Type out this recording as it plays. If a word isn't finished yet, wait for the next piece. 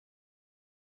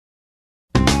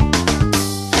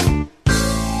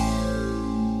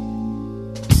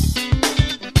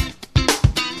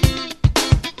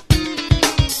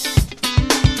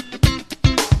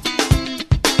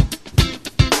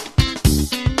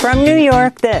From New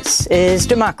York, this is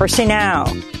Democracy Now!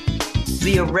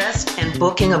 The arrest and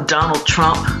booking of Donald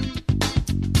Trump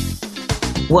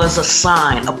was a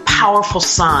sign, a powerful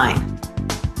sign,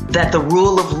 that the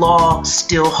rule of law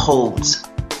still holds,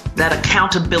 that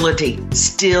accountability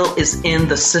still is in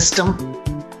the system,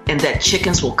 and that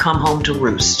chickens will come home to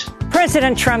roost.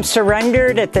 President Trump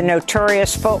surrendered at the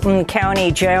notorious Fulton County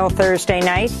Jail Thursday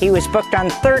night. He was booked on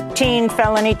 13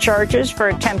 felony charges for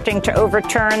attempting to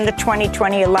overturn the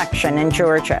 2020 election in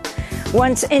Georgia.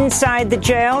 Once inside the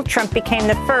jail, Trump became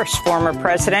the first former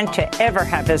president to ever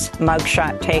have his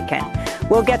mugshot taken.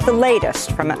 We'll get the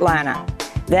latest from Atlanta.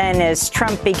 Then, as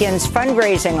Trump begins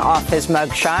fundraising off his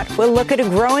mugshot, we'll look at a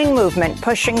growing movement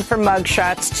pushing for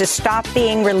mugshots to stop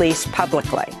being released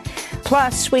publicly.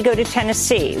 Plus, we go to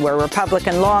Tennessee, where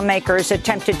Republican lawmakers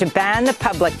attempted to ban the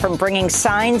public from bringing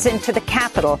signs into the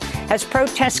Capitol as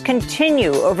protests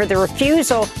continue over the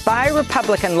refusal by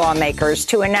Republican lawmakers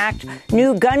to enact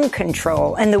new gun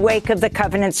control in the wake of the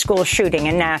Covenant School shooting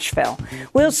in Nashville.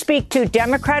 We'll speak to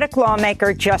Democratic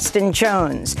lawmaker Justin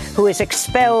Jones, who was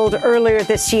expelled earlier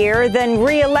this year, then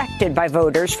reelected by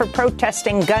voters for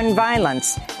protesting gun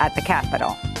violence at the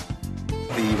Capitol.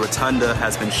 The rotunda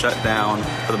has been shut down,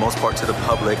 for the most part, to the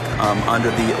public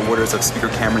under the orders of Speaker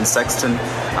Cameron Sexton.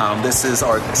 This is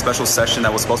our special session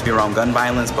that was supposed to be around gun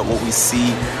violence, but what we see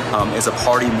is a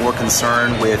party more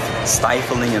concerned with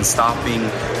stifling and stopping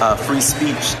free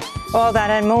speech. All that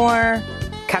and more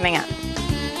coming up.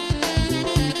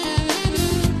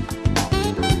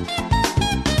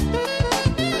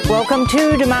 Welcome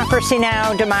to Democracy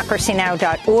Now!,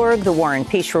 democracynow.org, The War and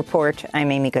Peace Report.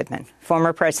 I'm Amy Goodman.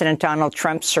 Former President Donald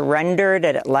Trump surrendered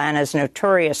at Atlanta's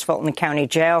notorious Fulton County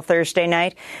Jail Thursday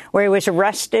night, where he was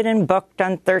arrested and booked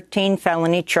on 13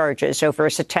 felony charges over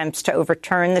his attempts to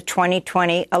overturn the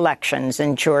 2020 elections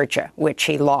in Georgia, which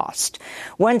he lost.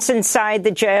 Once inside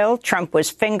the jail, Trump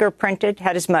was fingerprinted,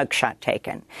 had his mugshot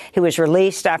taken. He was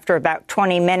released after about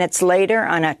 20 minutes later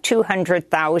on a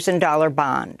 $200,000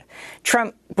 bond.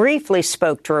 Trump briefly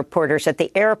spoke to reporters at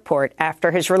the airport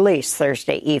after his release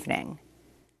Thursday evening.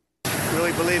 I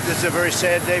really believe this is a very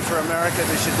sad day for America.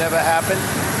 This should never happen.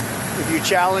 If you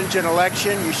challenge an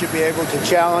election, you should be able to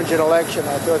challenge an election.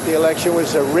 I thought the election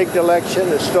was a rigged election,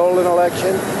 a stolen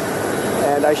election,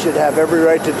 and I should have every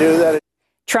right to do that.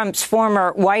 Trump's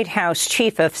former White House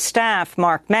chief of staff,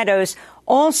 Mark Meadows,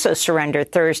 also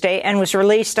surrendered Thursday and was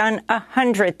released on a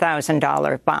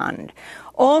 $100,000 bond.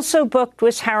 Also booked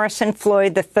was Harrison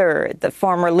Floyd III, the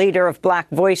former leader of Black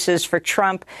Voices for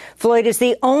Trump. Floyd is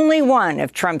the only one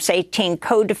of Trump's 18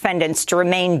 co-defendants to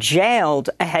remain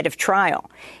jailed ahead of trial.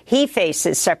 He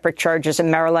faces separate charges in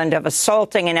Maryland of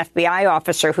assaulting an FBI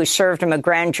officer who served him a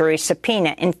grand jury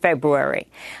subpoena in February.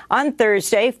 On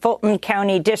Thursday, Fulton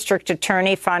County District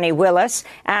Attorney Fani Willis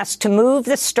asked to move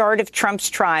the start of Trump's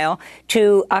trial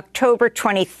to October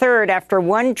 23rd after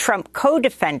one Trump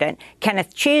co-defendant,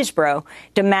 Kenneth Chesebro,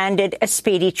 demanded a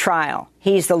speedy trial.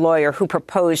 He's the lawyer who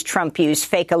proposed Trump use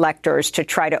fake electors to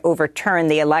try to overturn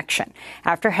the election.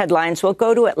 After headlines, we'll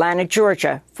go to Atlanta,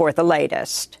 Georgia for the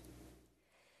latest.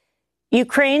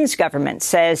 Ukraine's government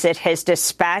says it has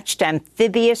dispatched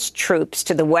amphibious troops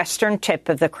to the western tip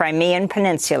of the Crimean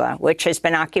Peninsula, which has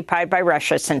been occupied by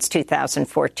Russia since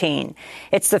 2014.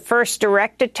 It's the first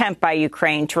direct attempt by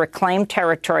Ukraine to reclaim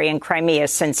territory in Crimea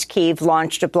since Kyiv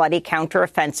launched a bloody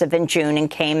counteroffensive in June and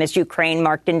came as Ukraine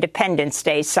marked Independence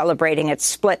Day, celebrating its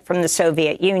split from the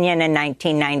Soviet Union in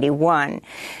 1991.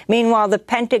 Meanwhile, the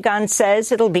Pentagon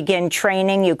says it'll begin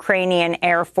training Ukrainian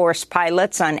Air Force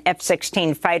pilots on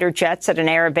F-16 fighter jets at an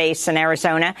air base in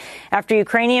Arizona after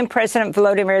Ukrainian President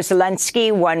Volodymyr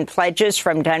Zelensky won pledges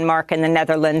from Denmark and the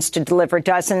Netherlands to deliver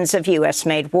dozens of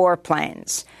U.S.-made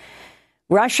warplanes.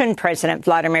 Russian President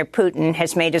Vladimir Putin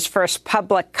has made his first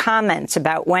public comments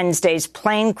about Wednesday's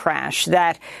plane crash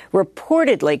that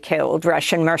reportedly killed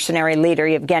Russian mercenary leader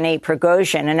Yevgeny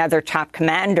Prigozhin and other top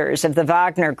commanders of the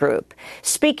Wagner Group.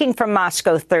 Speaking from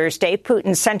Moscow Thursday,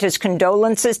 Putin sent his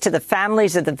condolences to the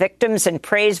families of the victims and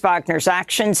praised Wagner's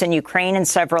actions in Ukraine and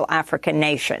several African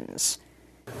nations.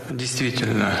 Indeed,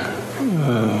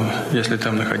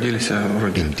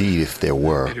 if there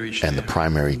were, and the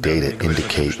primary data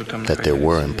indicate that there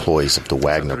were employees of the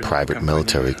Wagner private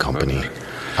military company,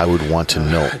 I would want to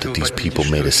note that these people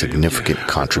made a significant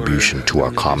contribution to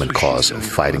our common cause of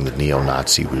fighting the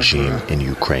neo-Nazi regime in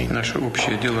Ukraine.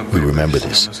 We remember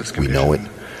this, we know it,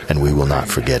 and we will not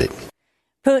forget it.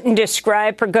 Putin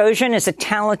described Prigozhin as a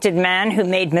talented man who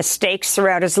made mistakes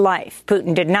throughout his life.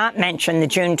 Putin did not mention the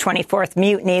June 24th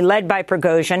mutiny led by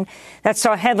Prigozhin that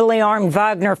saw heavily armed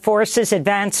Wagner forces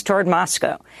advance toward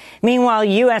Moscow. Meanwhile,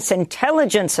 U.S.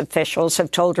 intelligence officials have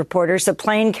told reporters the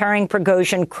plane carrying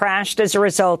Prigozhin crashed as a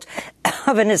result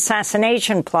of an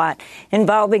assassination plot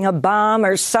involving a bomb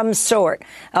or some sort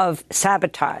of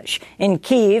sabotage. In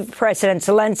Kyiv, President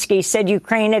Zelensky said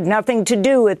Ukraine had nothing to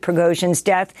do with Prigozhin's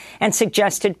death and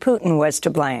suggested Putin was to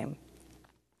blame.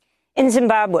 In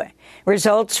Zimbabwe,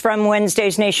 results from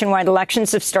Wednesday's nationwide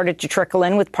elections have started to trickle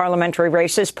in, with parliamentary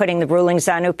races putting the ruling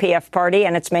ZANU-PF party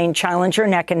and its main challenger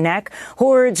neck and neck.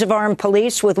 Hordes of armed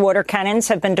police with water cannons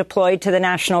have been deployed to the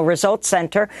National Results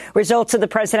Center. Results of the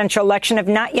presidential election have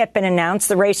not yet been announced.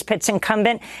 The race pits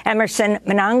incumbent Emmerson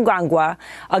Mnangagwa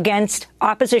against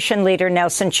opposition leader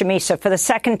Nelson Chamisa for the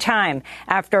second time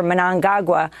after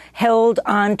Mnangagwa held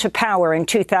on to power in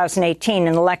 2018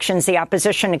 in elections the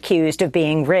opposition accused of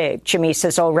being rigged. Chamisa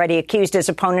is already accused his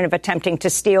opponent of attempting to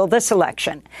steal this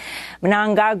election.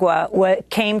 Mnangagwa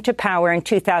came to power in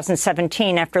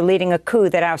 2017 after leading a coup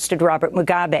that ousted Robert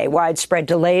Mugabe. Widespread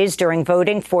delays during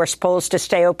voting forced polls to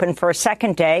stay open for a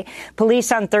second day.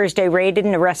 Police on Thursday raided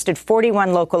and arrested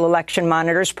 41 local election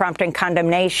monitors, prompting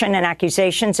condemnation and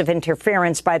accusations of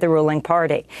interference by the ruling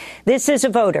party. This is a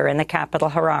voter in the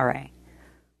capital, Harare.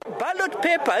 Ballot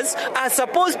papers are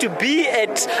supposed to be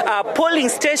at polling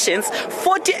stations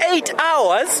 48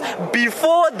 hours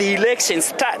before the election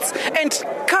starts. And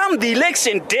come the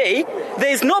election day,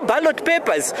 there is no ballot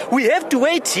papers. We have to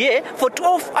wait here for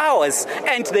 12 hours,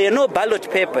 and there are no ballot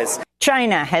papers.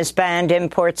 China has banned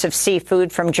imports of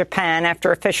seafood from Japan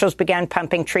after officials began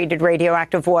pumping treated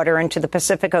radioactive water into the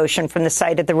Pacific Ocean from the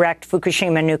site of the wrecked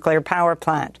Fukushima nuclear power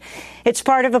plant. It's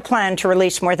part of a plan to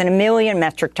release more than 1 million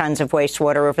metric tons of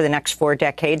wastewater over the next 4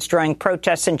 decades, drawing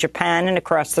protests in Japan and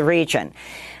across the region.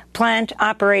 Plant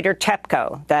operator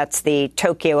TEPCO, that's the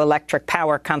Tokyo Electric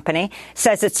Power Company,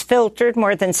 says it's filtered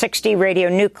more than 60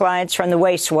 radionuclides from the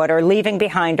wastewater, leaving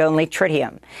behind only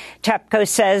tritium. TEPCO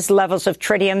says levels of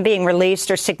tritium being released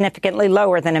are significantly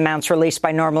lower than amounts released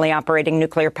by normally operating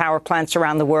nuclear power plants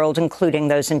around the world, including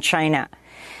those in China.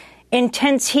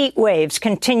 Intense heat waves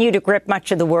continue to grip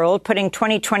much of the world, putting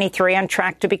 2023 on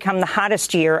track to become the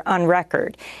hottest year on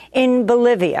record. In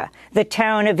Bolivia, the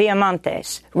town of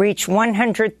Villamontes reached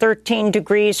 113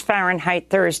 degrees Fahrenheit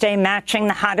Thursday, matching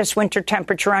the hottest winter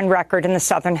temperature on record in the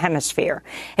southern hemisphere.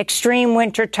 Extreme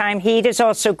wintertime heat is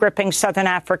also gripping southern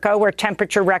Africa, where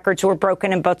temperature records were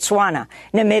broken in Botswana,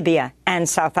 Namibia, and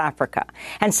South Africa.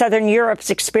 And southern Europe's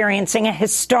experiencing a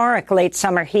historic late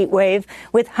summer heat wave,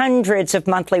 with hundreds of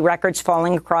monthly records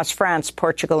falling across France,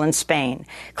 Portugal, and Spain.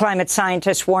 Climate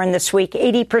scientists warn this week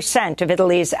 80% of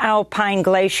Italy's alpine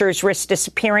glaciers risk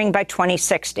disappearing by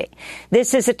 2060.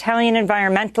 This is Italian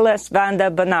environmentalist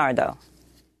Wanda Bernardo.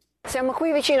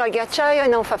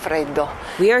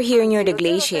 We are here near the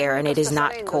glacier and it is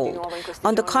not cold.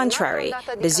 On the contrary,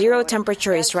 the zero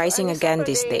temperature is rising again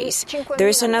these days. There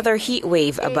is another heat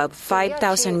wave above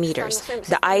 5,000 meters.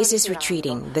 The ice is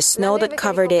retreating. The snow that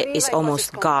covered it is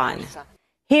almost gone.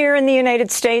 Here in the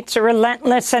United States, a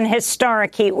relentless and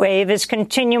historic heat wave is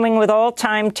continuing, with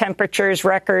all-time temperatures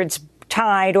records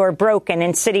tied or broken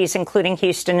in cities including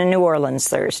Houston and New Orleans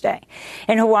Thursday.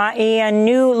 In Hawaii, a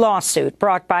new lawsuit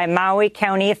brought by Maui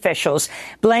County officials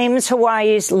blames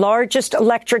Hawaii's largest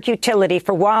electric utility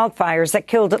for wildfires that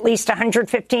killed at least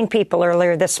 115 people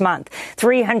earlier this month.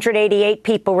 388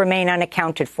 people remain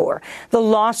unaccounted for. The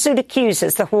lawsuit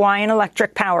accuses the Hawaiian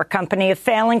Electric Power Company of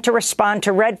failing to respond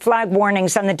to red flag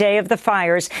warnings on the day of the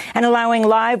fires and allowing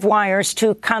live wires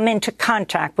to come into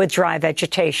contact with dry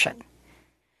vegetation.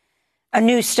 A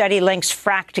new study links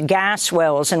fracked gas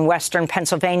wells in western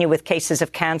Pennsylvania with cases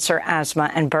of cancer,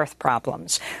 asthma, and birth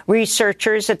problems.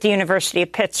 Researchers at the University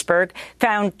of Pittsburgh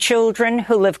found children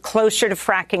who live closer to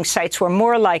fracking sites were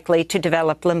more likely to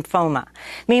develop lymphoma.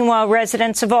 Meanwhile,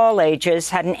 residents of all ages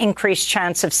had an increased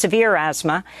chance of severe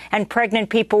asthma, and pregnant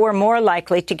people were more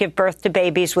likely to give birth to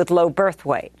babies with low birth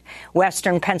weight.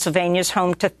 Western Pennsylvania is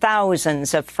home to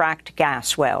thousands of fracked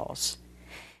gas wells.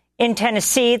 In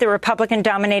Tennessee, the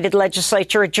Republican-dominated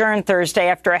legislature adjourned Thursday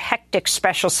after a hectic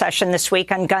special session this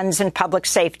week on guns and public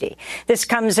safety. This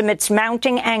comes amidst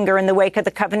mounting anger in the wake of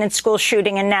the Covenant School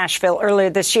shooting in Nashville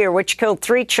earlier this year, which killed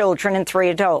 3 children and 3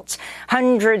 adults.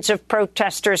 Hundreds of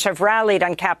protesters have rallied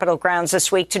on Capitol grounds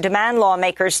this week to demand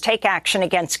lawmakers take action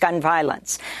against gun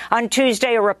violence. On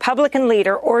Tuesday, a Republican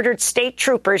leader ordered state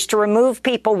troopers to remove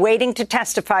people waiting to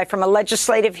testify from a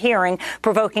legislative hearing,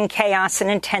 provoking chaos and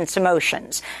intense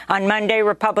emotions. On Monday,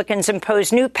 Republicans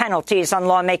imposed new penalties on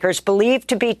lawmakers believed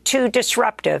to be too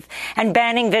disruptive and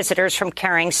banning visitors from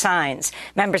carrying signs.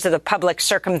 Members of the public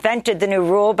circumvented the new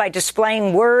rule by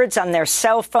displaying words on their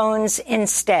cell phones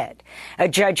instead. A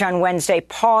judge on Wednesday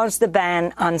paused the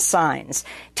ban on signs.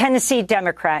 Tennessee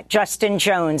Democrat Justin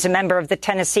Jones, a member of the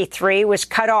Tennessee Three, was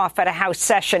cut off at a House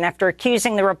session after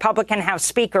accusing the Republican House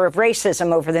Speaker of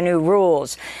racism over the new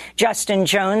rules. Justin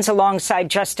Jones, alongside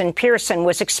Justin Pearson,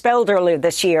 was expelled earlier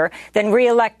this year, then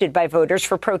reelected by voters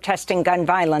for protesting gun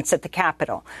violence at the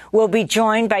Capitol. We'll be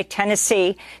joined by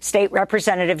Tennessee State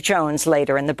Representative Jones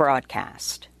later in the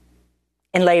broadcast.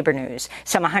 In labor news,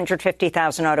 some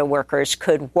 150,000 auto workers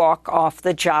could walk off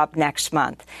the job next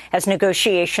month as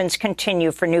negotiations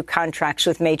continue for new contracts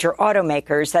with major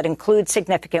automakers that include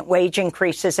significant wage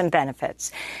increases and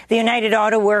benefits. The United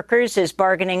Auto Workers is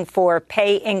bargaining for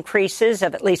pay increases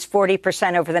of at least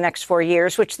 40% over the next 4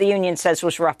 years, which the union says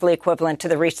was roughly equivalent to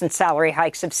the recent salary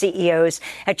hikes of CEOs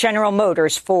at General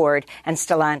Motors, Ford, and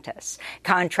Stellantis.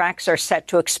 Contracts are set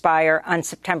to expire on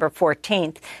September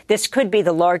 14th. This could be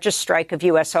the largest strike of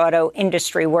U.S. auto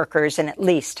industry workers in at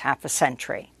least half a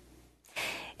century.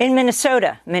 In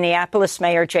Minnesota, Minneapolis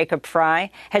Mayor Jacob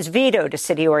Frey has vetoed a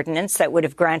city ordinance that would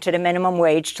have granted a minimum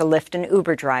wage to Lyft and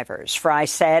Uber drivers. Frey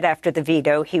said after the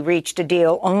veto he reached a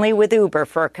deal only with Uber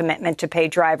for a commitment to pay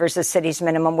drivers the city's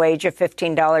minimum wage of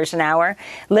 $15 an hour.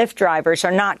 Lyft drivers are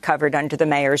not covered under the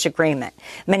mayor's agreement.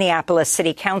 Minneapolis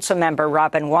City Council member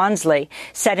Robin Wansley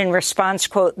said in response,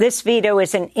 quote, "This veto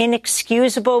is an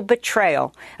inexcusable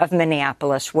betrayal of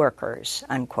Minneapolis workers,"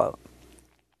 unquote.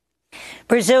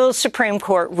 Brazil's Supreme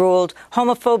Court ruled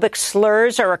homophobic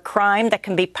slurs are a crime that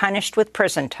can be punished with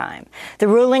prison time. The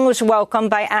ruling was welcomed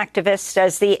by activists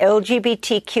as the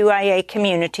LGBTQIA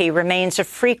community remains a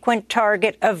frequent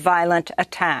target of violent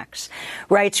attacks.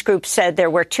 Rights groups said there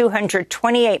were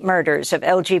 228 murders of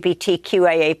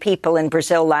LGBTQIA people in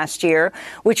Brazil last year,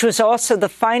 which was also the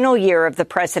final year of the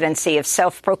presidency of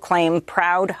self-proclaimed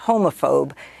proud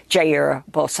homophobe Jair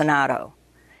Bolsonaro.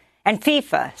 And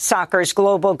FIFA, soccer's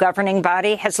global governing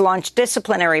body, has launched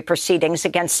disciplinary proceedings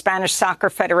against Spanish Soccer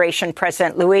Federation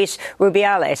President Luis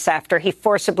Rubiales after he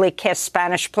forcibly kissed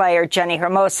Spanish player Jenny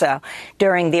Hermoso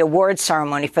during the awards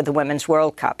ceremony for the Women's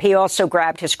World Cup. He also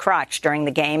grabbed his crotch during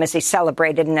the game as he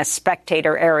celebrated in a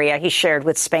spectator area he shared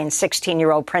with Spain's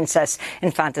 16-year-old princess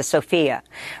Infanta Sofia.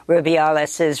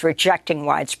 Rubiales is rejecting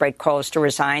widespread calls to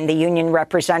resign. The union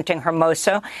representing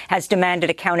Hermoso has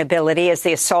demanded accountability as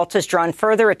the assault has drawn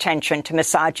further attention to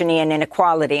misogyny and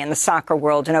inequality in the soccer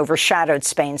world and overshadowed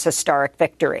Spain's historic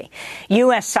victory.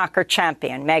 U.S. soccer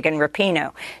champion Megan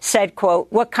Rapinoe said, quote,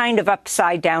 "What kind of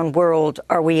upside-down world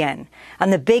are we in? On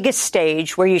the biggest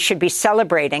stage where you should be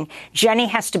celebrating, Jenny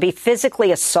has to be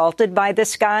physically assaulted by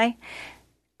this guy?"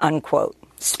 Unquote.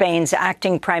 Spain's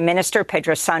acting Prime Minister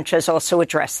Pedro Sanchez also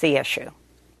addressed the issue.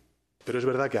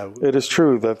 It is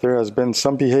true that there has been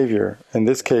some behavior, in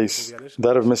this case,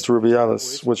 that of Mr.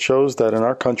 Rubiales, which shows that in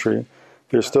our country,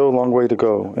 there's still a long way to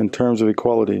go in terms of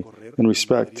equality and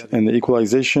respect and the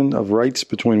equalization of rights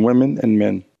between women and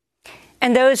men.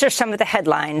 And those are some of the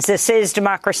headlines. This is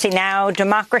Democracy Now!,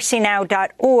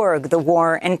 democracynow.org, the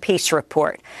War and Peace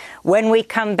Report. When we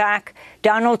come back,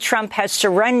 Donald Trump has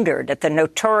surrendered at the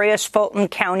notorious Fulton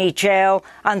County Jail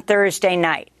on Thursday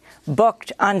night.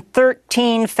 Booked on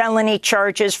 13 felony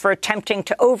charges for attempting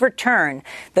to overturn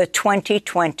the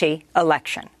 2020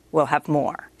 election. We'll have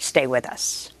more. Stay with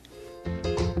us.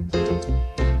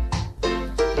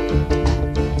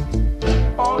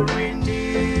 All we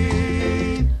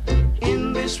need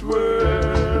in this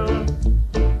world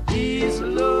is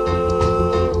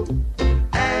love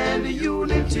and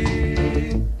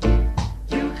unity.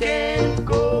 You can't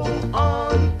go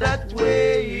on that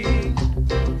way.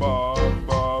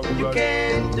 You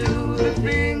can't do the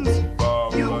things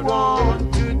you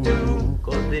want to do,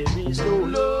 'cause there is no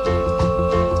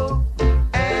love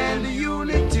and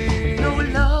unity. No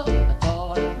love at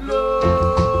all.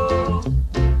 Love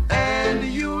and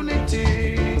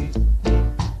unity.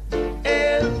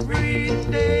 Every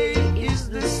day is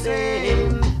the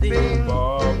same thing.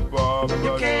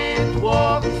 You can't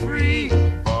walk free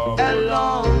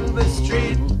along the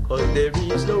street, 'cause there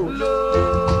is no love.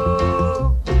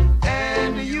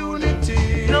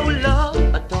 No love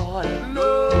at all.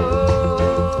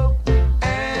 Love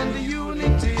and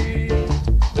unity.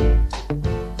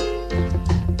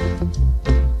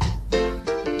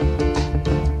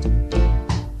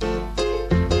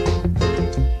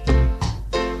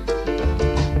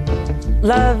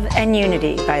 Love and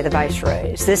Unity by the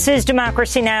Viceroys. This is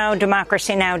Democracy Now!,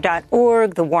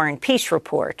 democracynow.org, the War and Peace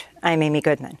Report. I'm Amy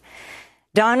Goodman.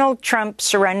 Donald Trump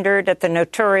surrendered at the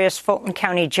notorious Fulton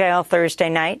County Jail Thursday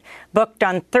night, booked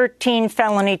on 13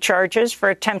 felony charges for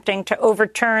attempting to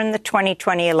overturn the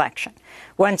 2020 election.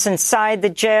 Once inside the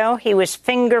jail, he was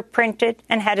fingerprinted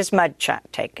and had his mugshot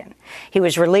taken. He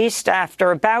was released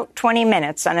after about 20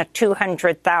 minutes on a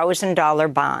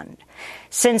 $200,000 bond.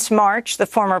 Since March, the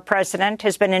former president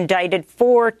has been indicted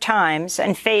 4 times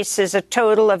and faces a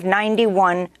total of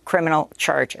 91 criminal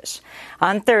charges.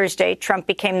 On Thursday, Trump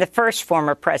became the first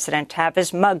former president to have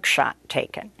his mugshot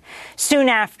taken. Soon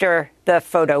after the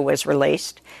photo was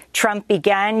released, Trump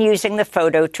began using the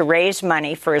photo to raise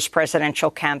money for his presidential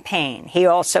campaign. He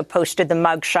also posted the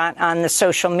mugshot on the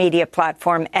social media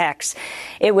platform X.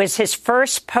 It was his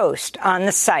first post on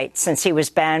the site since he was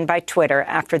banned by Twitter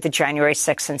after the January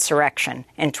 6th insurrection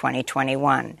in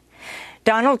 2021.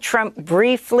 Donald Trump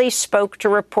briefly spoke to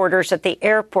reporters at the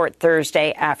airport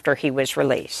Thursday after he was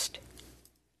released.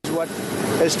 What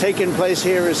has taken place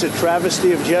here is a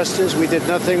travesty of justice. We did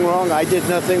nothing wrong. I did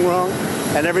nothing wrong.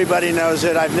 And everybody knows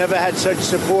it. I've never had such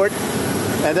support.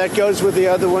 And that goes with the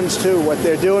other ones, too. What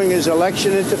they're doing is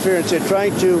election interference. They're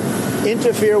trying to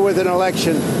interfere with an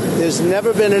election. There's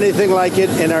never been anything like it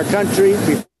in our country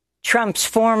before. Trump's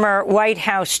former White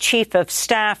House chief of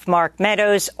staff, Mark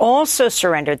Meadows, also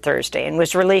surrendered Thursday and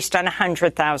was released on a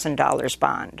 $100,000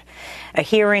 bond. A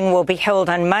hearing will be held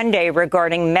on Monday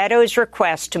regarding Meadows'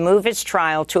 request to move his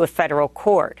trial to a federal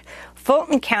court.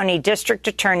 Fulton County District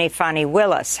Attorney Fani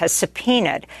Willis has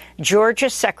subpoenaed Georgia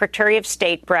Secretary of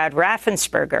State Brad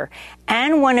Raffensperger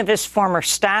and one of his former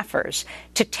staffers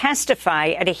to testify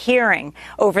at a hearing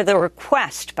over the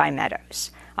request by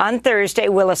Meadows. On Thursday,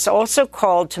 Willis also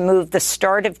called to move the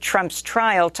start of Trump's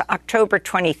trial to October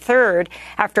 23rd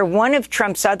after one of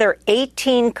Trump's other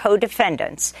 18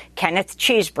 co-defendants, Kenneth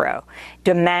Chesebro,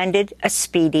 demanded a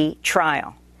speedy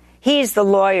trial. He's the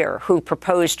lawyer who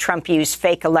proposed Trump use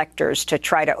fake electors to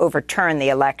try to overturn the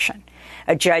election.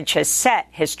 A judge has set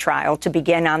his trial to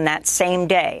begin on that same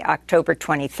day, October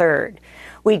 23rd.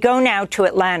 We go now to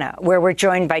Atlanta, where we're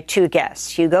joined by 2 guests.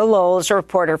 Hugo Lowell is a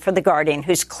reporter for The Guardian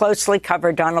who's closely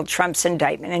covered Donald Trump's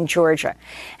indictment in Georgia.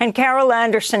 And Carol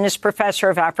Anderson is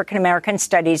professor of African-American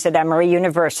studies at Emory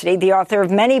University, the author of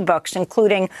many books,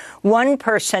 including One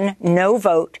Person, No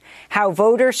Vote, How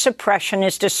Voter Suppression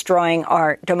is Destroying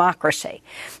Our Democracy.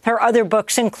 Her other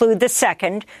books include the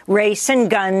second, Race and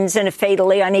Guns in a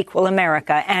Fatally Unequal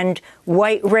America, and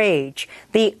White Rage,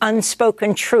 The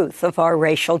Unspoken Truth of Our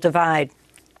Racial Divide.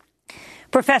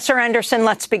 Professor Anderson,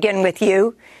 let's begin with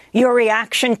you. Your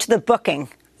reaction to the booking,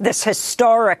 this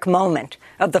historic moment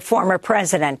of the former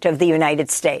president of the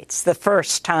United States, the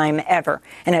first time ever,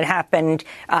 and it happened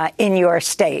in your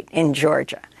state, in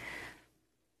Georgia.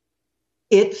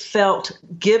 It felt,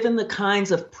 given the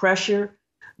kinds of pressure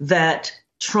that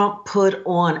Trump put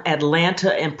on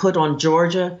Atlanta and put on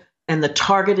Georgia, and the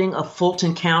targeting of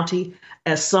Fulton County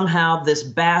as somehow this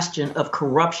bastion of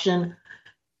corruption,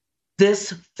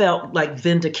 this felt like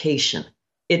vindication.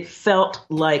 It felt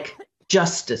like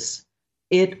justice.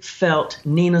 It felt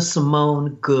Nina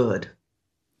Simone good.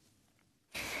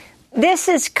 This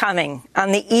is coming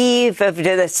on the eve of the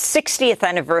 60th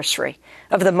anniversary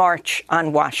of the March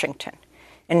on Washington.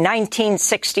 In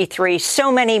 1963,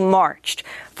 so many marched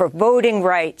for voting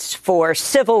rights, for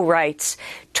civil rights.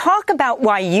 Talk about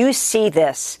why you see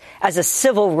this as a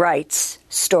civil rights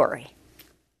story.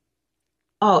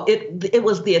 Oh, it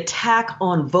was the attack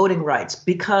on voting rights,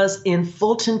 because in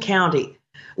Fulton County,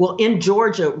 well, in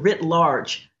Georgia writ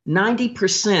large,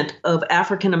 90% of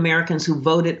African Americans who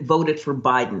voted for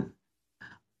Biden.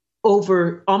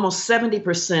 Over almost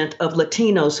 70% of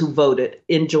Latinos who voted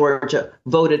in Georgia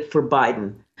voted for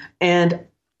Biden. And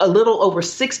a little over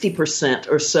 60%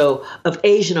 or so of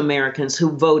Asian Americans who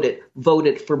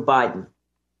voted for Biden.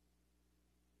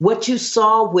 What you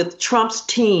saw with Trump's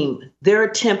team, their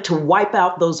attempt to wipe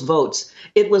out those votes,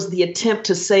 it was the attempt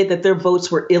to say that their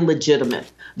votes were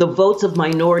illegitimate. The votes of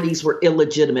minorities were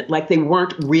illegitimate, like they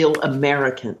weren't real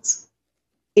Americans.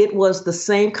 It was the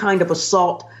same kind of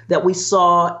assault that we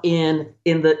saw in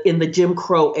the Jim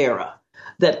Crow era,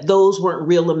 that those weren't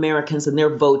real Americans and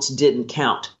their votes didn't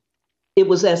count. It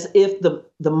was as if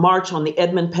the march on the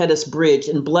Edmund Pettus Bridge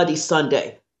in Bloody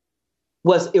Sunday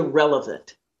was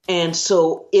irrelevant. And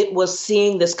so it was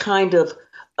seeing this kind of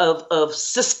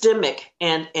systemic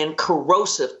and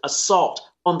corrosive assault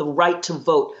on the right to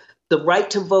vote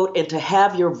and to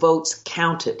have your votes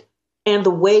counted. And the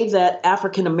way that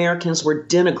African Americans were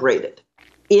denigrated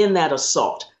in that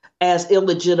assault as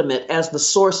illegitimate, as the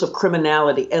source of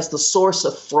criminality, as the source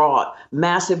of fraud,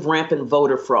 massive rampant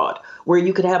voter fraud, where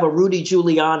you could have a Rudy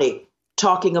Giuliani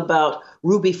talking about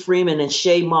Ruby Freeman and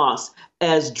Shay Moss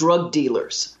as drug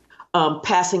dealers,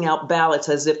 passing out ballots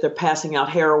as if they're passing out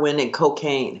heroin and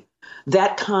cocaine.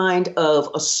 That kind of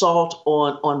assault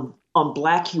on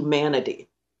Black humanity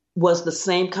was the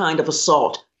same kind of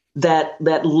assault that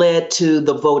led to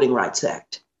the Voting Rights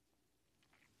Act.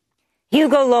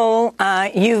 Hugo Lowell,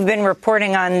 you've been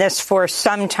reporting on this for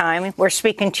some time. We're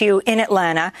speaking to you in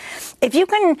Atlanta. If you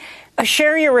can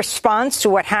share your response to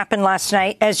what happened last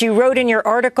night, as you wrote in your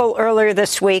article earlier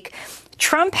this week,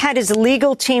 Trump had his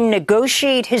legal team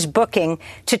negotiate his booking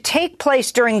to take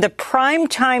place during the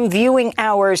primetime viewing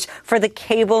hours for the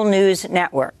cable news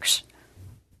networks.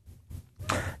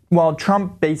 Well,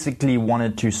 Trump basically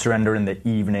wanted to surrender in the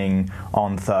evening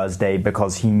on Thursday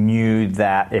because he knew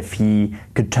that if he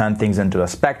could turn things into a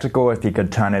spectacle, if he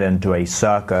could turn it into a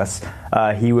circus,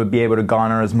 he would be able to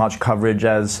garner as much coverage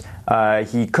as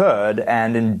he could,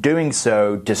 and in doing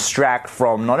so, distract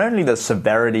from not only the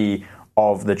severity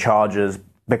of the charges,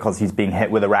 because he's being hit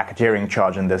with a racketeering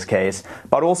charge in this case,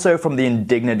 but also from the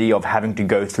indignity of having to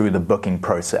go through the booking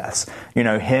process. You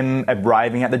know, him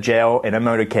arriving at the jail in a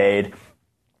motorcade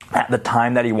at the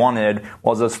time that he wanted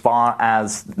was as far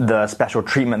as the special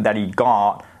treatment that he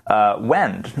got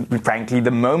went. Frankly,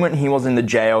 the moment he was in the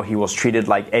jail, he was treated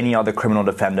like any other criminal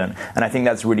defendant. And I think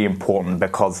that's really important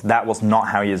because that was not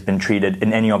how he has been treated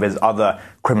in any of his other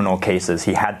criminal cases.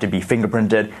 He had to be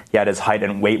fingerprinted. He had his height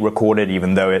and weight recorded,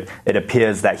 even though it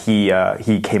appears that he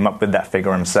came up with that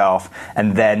figure himself.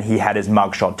 And then he had his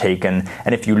mugshot taken.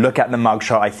 And if you look at the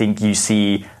mugshot, I think you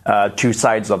see two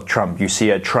sides of Trump. You see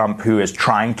a Trump who is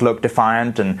trying to look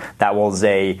defiant, and that was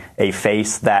a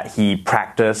face that he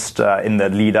practiced in the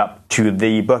lead up to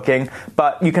the booking.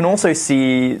 But you can also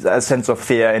see a sense of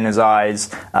fear in his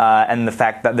eyes and the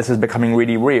fact that this is becoming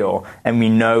really real. And we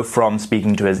know from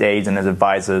speaking to his aides and his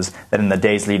advisors that in the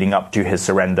days leading up to his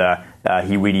surrender,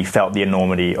 he really felt the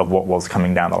enormity of what was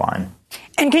coming down the line.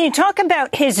 And can you talk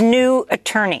about his new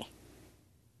attorney?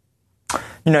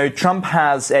 You know, Trump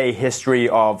has a history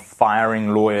of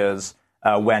firing lawyers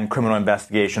when criminal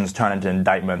investigations turn into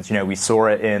indictments. You know, we saw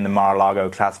it in the Mar-a-Lago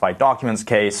classified documents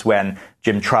case when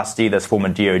Jim Trusty, this former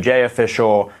DOJ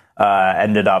official,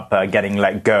 ended up getting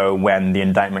let go when the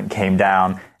indictment came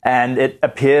down. And it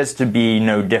appears to be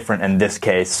no different in this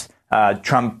case.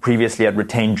 Trump previously had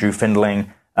retained Drew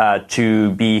Findling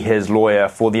to be his lawyer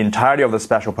for the entirety of the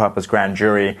special purpose grand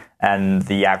jury and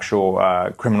the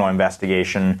actual criminal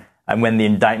investigation. And when the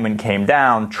indictment came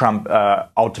down, Trump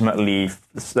ultimately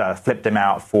flipped him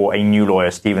out for a new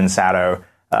lawyer, Stephen Sato,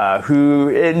 who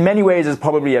in many ways is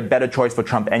probably a better choice for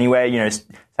Trump anyway. You know,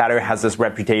 Sato has this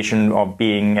reputation of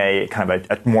being a kind of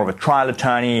a more of a trial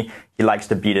attorney. He likes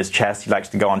to beat his chest. He likes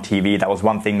to go on TV. That was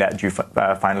one thing that Drew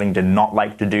Findling did not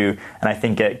like to do. And I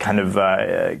think it kind of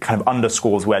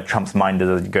underscores where Trump's mind is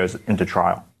as he goes into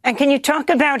trial. And can you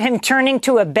talk about him turning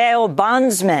to a bail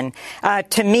bondsman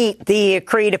to meet the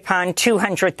agreed-upon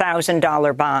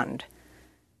 $200,000 bond?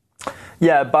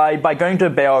 Yeah, by going to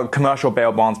a commercial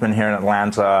bail bondsman here in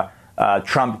Atlanta,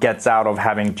 Trump gets out of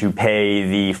having to pay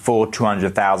the full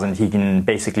 $200,000. He can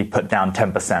basically put down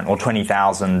 10% or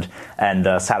 $20,000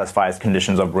 and satisfy his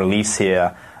conditions of release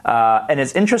here. And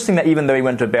it's interesting that even though he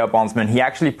went to a bail bondsman, he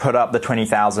actually put up the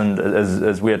 $20,000,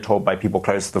 as we are told by people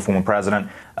close to the former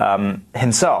president,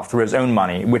 himself through his own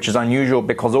money, which is unusual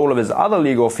because all of his other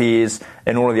legal fees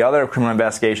and all of the other criminal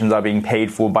investigations are being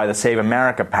paid for by the Save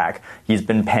America PAC. He's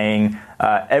been paying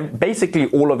basically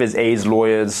all of his aides'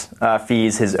 lawyers'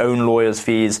 fees, his own lawyers'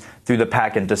 fees through the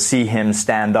PAC, and to see him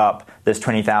stand up this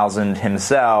 $20,000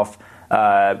 himself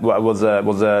was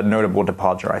a notable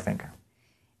departure, I think.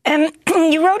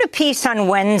 You wrote a piece on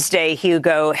Wednesday,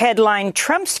 Hugo, headline,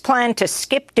 Trump's plan to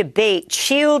skip debate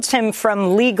shields him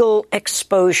from legal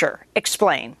exposure.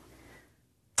 Explain.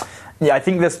 Yeah, I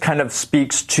think this kind of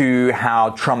speaks to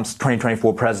how Trump's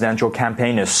 2024 presidential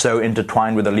campaign is so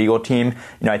intertwined with the legal team.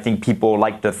 You know, I think people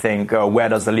like to think, where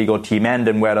does the legal team end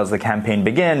and where does the campaign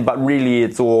begin? But really,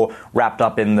 it's all wrapped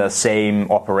up in the same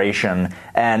operation.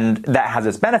 And that has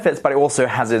its benefits, but it also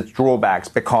has its drawbacks,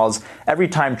 because every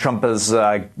time Trump has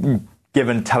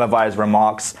given televised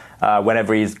remarks,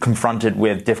 whenever he's confronted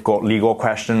with difficult legal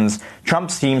questions,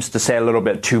 Trump seems to say a little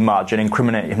bit too much and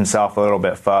incriminate himself a little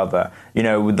bit further. You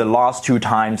know, with the last two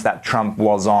times that Trump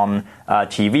was on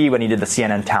TV, when he did the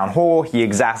CNN town hall, he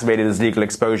exacerbated his legal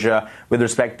exposure with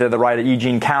respect to the writer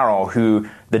Eugene Carroll, who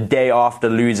the day after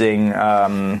losing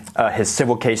his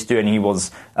civil case to, and he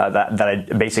was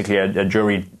basically a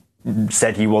jury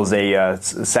said he was a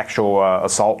sexual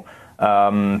assault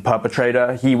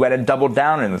perpetrator, he went and doubled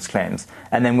down in his claims.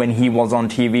 And then when he was on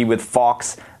TV with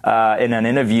Fox in an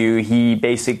interview, he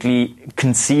basically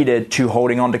conceded to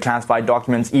holding on to classified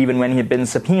documents even when he had been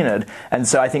subpoenaed. And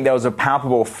so I think there was a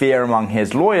palpable fear among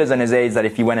his lawyers and his aides that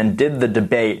if he went and did the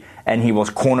debate and he was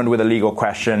cornered with a legal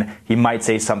question, he might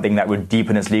say something that would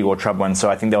deepen his legal trouble. And so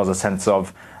I think there was a sense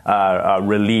of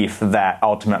relief that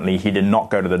ultimately he did not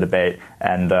go to the debate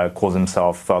and cause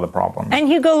himself further problems. And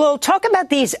Hugo Lowell, talk about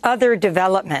these other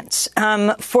developments.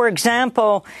 For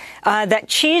example, that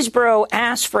Chesebro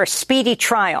asked for a speedy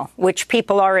trial, which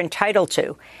people are entitled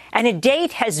to. And a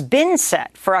date has been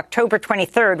set for October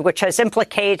 23rd, which has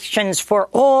implications for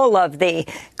all of the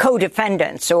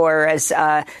co-defendants, or as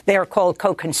they're called,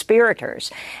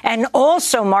 co-conspirators. And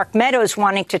also Mark Meadows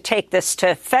wanting to take this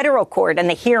to federal court, and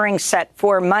the hearing set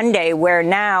for Monday, where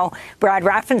now Brad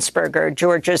Raffensperger,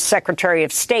 Georgia's Secretary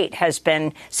of State, has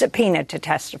been subpoenaed to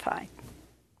testify.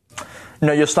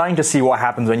 No, you're starting to see what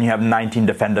happens when you have 19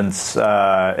 defendants in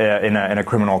a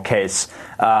criminal case.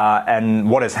 And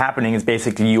what is happening is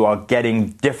basically you are getting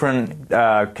different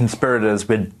conspirators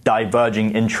with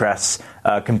diverging interests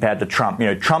compared to Trump. You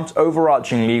know, Trump's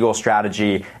overarching legal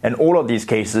strategy in all of these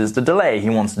cases, the delay.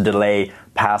 He wants to delay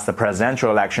past the presidential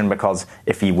election because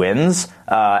if he wins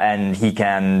and he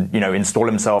can, install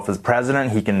himself as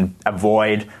president, he can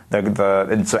avoid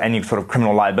any sort of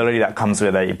criminal liability that comes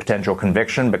with a potential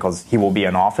conviction because he will be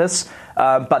in office.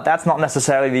 But that's not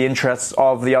necessarily the interests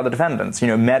of the other defendants.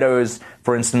 Meadows,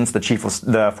 for instance,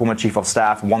 the former chief of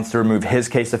staff, wants to remove his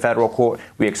case to federal court.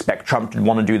 We expect Trump to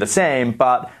want to do the same.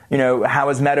 But, how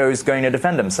is Meadows going to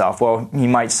defend himself? Well, he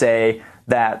might say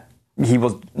that he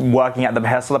was working at the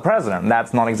behest of the president.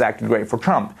 That's not exactly great for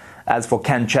Trump. As for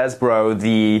Ken Chesebro,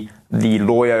 the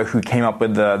lawyer who came up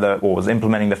with or was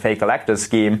implementing the fake electors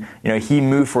scheme, he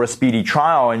moved for a speedy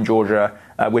trial in Georgia,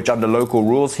 which under local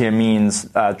rules here means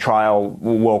trial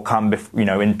will come,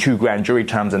 in 2 grand jury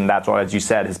terms, and that's what, as you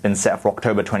said, has been set for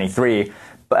October 23.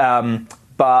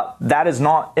 But that is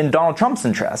not in Donald Trump's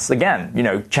interests. Again,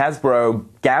 Chesebro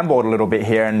gambled a little bit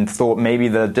here and thought maybe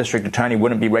the district attorney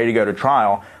wouldn't be ready to go to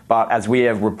trial. But as we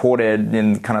have reported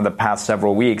in kind of the past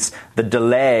several weeks, the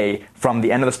delay from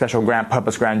the end of the special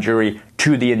purpose grand jury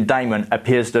to the indictment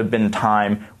appears to have been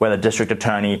time where the district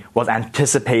attorney was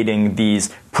anticipating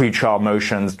these pretrial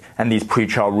motions and these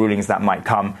pretrial rulings that might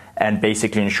come and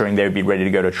basically ensuring they would be ready to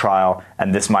go to trial.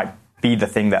 And this might be the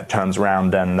thing that turns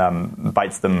around and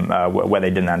bites them where they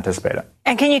didn't anticipate it.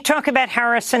 And can you talk about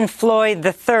Harrison Floyd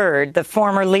III, the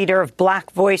former leader of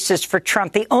Black Voices for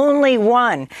Trump, the only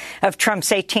one of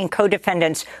Trump's 18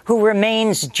 co-defendants who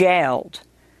remains jailed?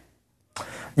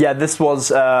 Yeah, this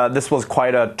was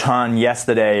quite a turn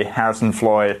yesterday. Harrison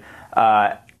Floyd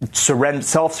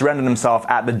self-surrendered himself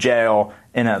at the jail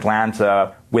in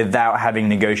Atlanta without having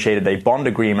negotiated a bond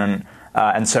agreement.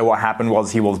 And so what happened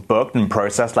was he was booked and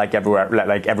processed like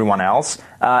everyone else,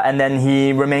 and then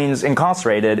he remains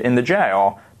incarcerated in the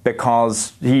jail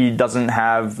because he doesn't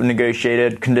have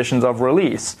negotiated conditions of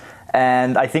release.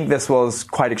 And I think this was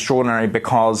quite extraordinary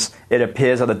because it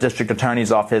appears that the district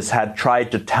attorney's office had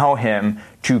tried to tell him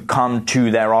to come to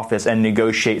their office and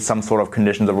negotiate some sort of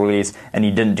conditions of release, and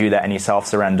he didn't do that, and he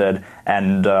self-surrendered.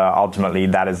 And ultimately,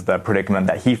 that is the predicament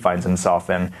that he finds himself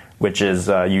in, which is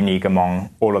unique among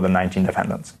all of the 19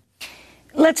 defendants.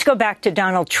 Let's go back to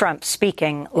Donald Trump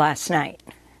speaking last night.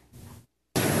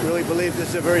 I really believe this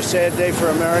is a very sad day for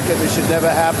America. This should never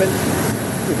happen.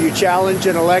 If you challenge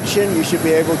an election, you should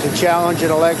be able to challenge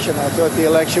an election. I thought the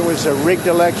election was a rigged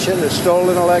election, a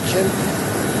stolen election,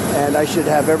 and I should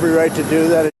have every right to do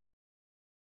that.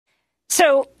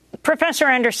 So, Professor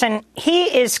Anderson,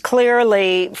 he is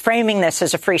clearly framing this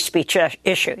as a free speech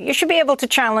issue. You should be able to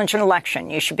challenge an election.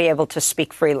 You should be able to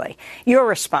speak freely. Your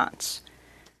response?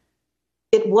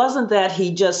 It wasn't that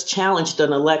he just challenged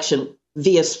an election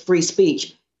via free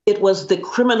speech. It was the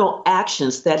criminal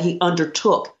actions that he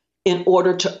undertook in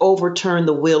order to overturn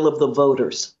the will of the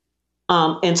voters.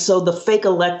 And so the fake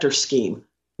elector scheme,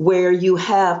 where you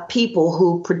have people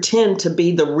who pretend to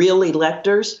be the real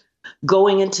electors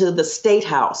going into the state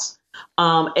house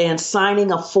and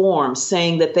signing a form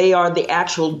saying that they are the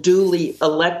actual duly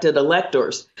elected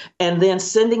electors, and then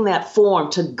sending that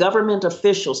form to government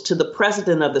officials, to the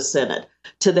president of the Senate,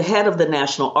 to the head of the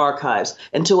National Archives,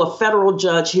 and to a federal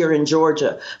judge here in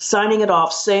Georgia, signing it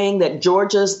off saying that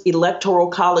Georgia's electoral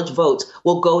college votes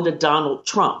will go to Donald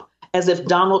Trump, as if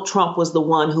Donald Trump was the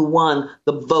one who won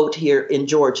the vote here in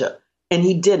Georgia. And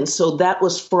he didn't. So that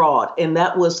was fraud. And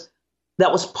that was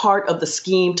part of the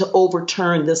scheme to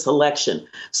overturn this election.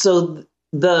 So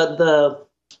the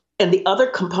other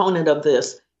component of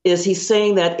this is he's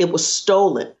saying that it was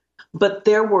stolen. but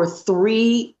there were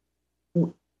 3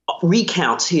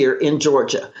 recounts here in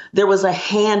Georgia. There was a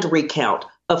hand recount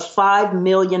of 5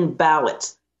 million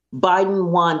ballots. Biden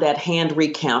won that hand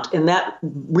recount, and that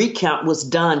recount was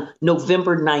done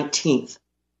November 19th.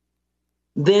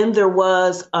 Then there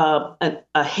was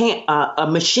a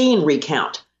machine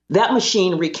recount. That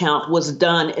machine recount was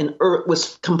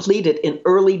was completed in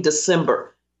early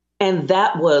December, and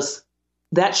that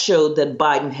showed that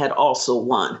Biden had also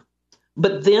won.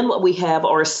 But then what we have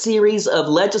are a series of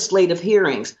legislative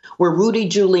hearings where Rudy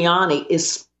Giuliani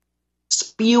is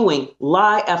spewing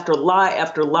lie after lie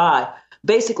after lie,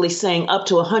 basically saying up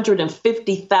to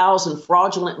 150,000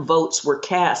 fraudulent votes were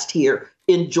cast here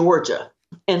in Georgia.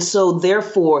 And so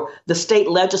therefore, the state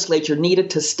legislature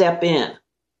needed to step in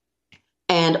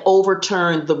and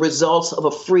overturn the results of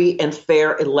a free and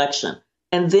fair election.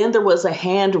 And then there was a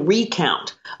hand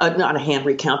recount, not a hand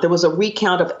recount, there was a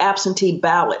recount of absentee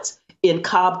ballots in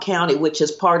Cobb County, which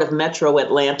is part of Metro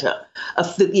Atlanta,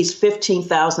 of these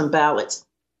 15,000 ballots.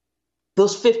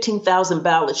 Those 15,000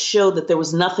 ballots showed that there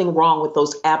was nothing wrong with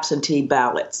those absentee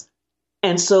ballots.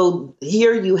 And so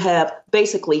here you have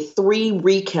basically 3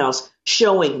 recounts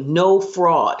showing no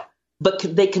fraud, but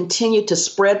they continue to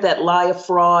spread that lie of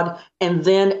fraud and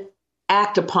then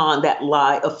act upon that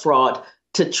lie of fraud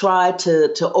to try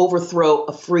to overthrow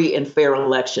a free and fair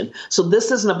election. So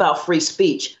this isn't about free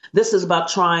speech. This is about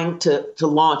trying to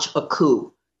launch a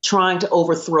coup, trying to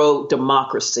overthrow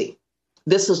democracy.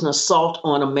 This is an assault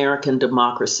on American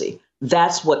democracy.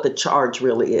 That's what the charge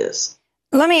really is.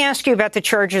 Let me ask you about the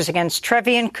charges against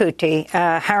Trevian Kutti,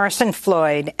 Harrison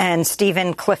Floyd, and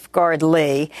Stephen Clifford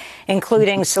Lee,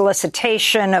 including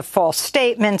solicitation of false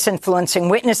statements, influencing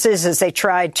witnesses as they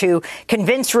tried to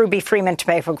convince Ruby Freeman to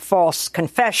make a false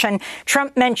confession.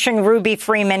 Trump mentioned Ruby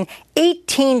Freeman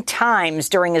 18 times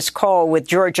during his call with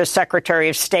Georgia Secretary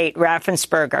of State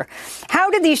Raffensperger. How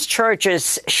did these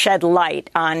charges shed light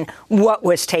on what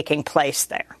was taking place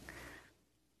there?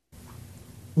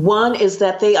 One is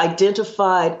that they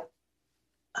identified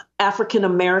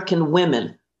African-American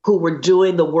women who were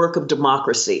doing the work of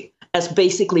democracy as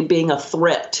basically being a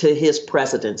threat to his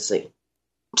presidency.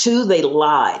 2, they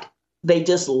lied. They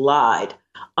just lied.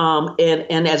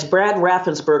 And as Brad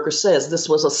Raffensperger says, this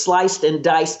was a sliced and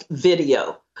diced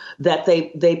video that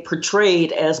they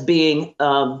portrayed as being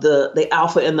the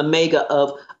alpha and the omega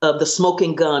of the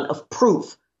smoking gun of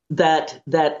proof that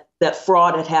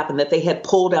fraud had happened, that they had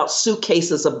pulled out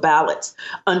suitcases of ballots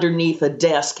underneath a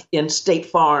desk in State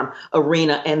Farm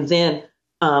Arena and then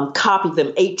copied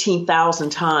them 18,000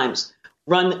 times,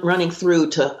 running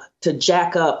through to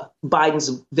jack up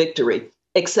Biden's victory,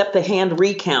 except the hand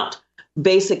recount,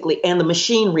 basically, and the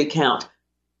machine recount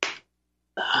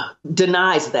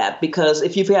denies that, because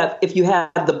if you have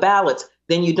the ballots,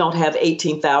 then you don't have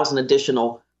 18,000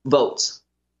 additional votes.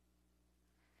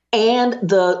 And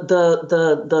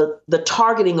the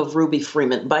targeting of Ruby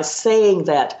Freeman by saying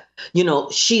that,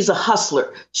 she's a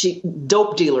hustler,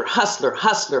 dope dealer,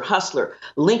 hustler,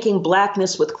 linking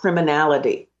blackness with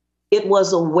criminality. It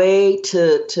was a way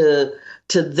to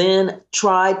then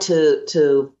try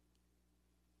to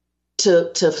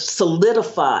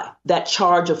solidify that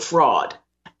charge of fraud.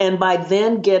 And by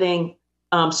then getting,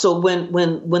 so when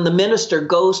the minister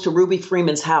goes to Ruby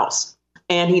Freeman's house,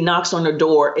 and he knocks on her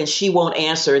door and she won't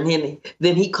answer. And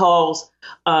then he calls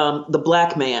the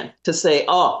black man to say,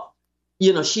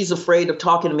 she's afraid of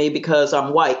talking to me because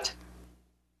I'm white.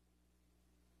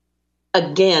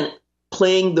 Again,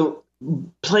 playing the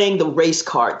race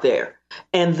card there.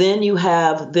 And then you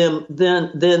have them,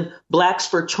 then Blacks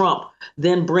for Trump,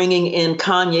 then bringing in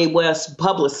Kanye West's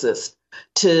publicist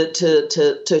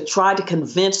to try to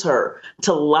convince her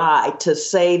to lie, to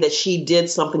say that she did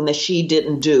something that she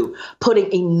didn't do,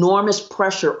 putting enormous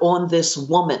pressure on this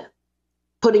woman,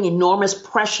 putting enormous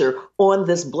pressure on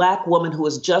this black woman who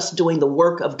is just doing the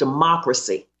work of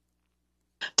democracy,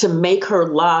 to make her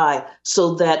lie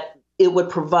so that it would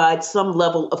provide some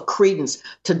level of credence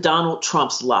to Donald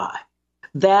Trump's lie.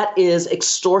 That is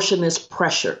extortionist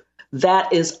pressure.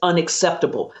 That is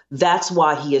unacceptable. That's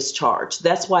why he is charged.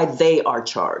 That's why they are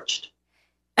charged.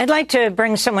 I'd like to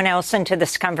bring someone else into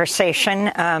this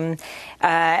conversation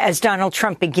as Donald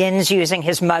Trump begins using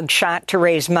his mugshot to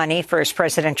raise money for his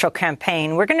presidential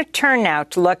campaign. We're going to turn now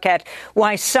to look at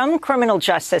why some criminal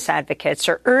justice advocates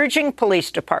are urging police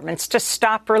departments to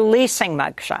stop releasing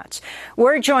mugshots.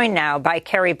 We're joined now by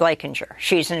Kerry Blakinger.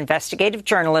 She's an investigative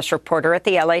journalist reporter at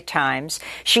the LA Times.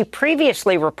 She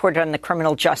previously reported on the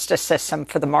criminal justice system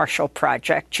for the Marshall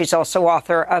Project. She's also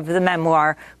author of the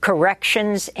memoir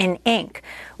Corrections in Ink.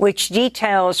 which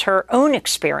details her own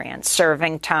experience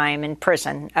serving time in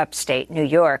prison upstate New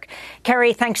York.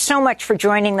 Kerry, thanks so much for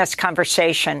joining this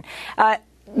conversation.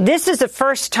 This is the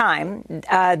first time,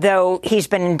 though he's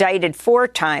been indicted 4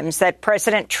 times, that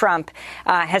President Trump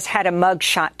has had a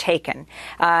mugshot taken.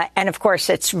 And, of course,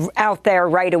 it's out there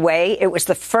right away. It was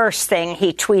the first thing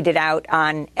he tweeted out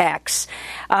on X.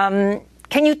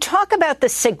 Can you talk about the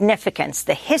significance,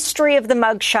 the history of the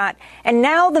mugshot, and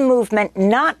now the movement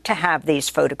not to have these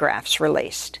photographs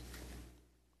released?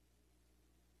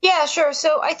 Yeah, sure.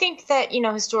 So I think that,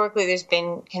 historically there's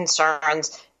been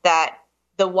concerns that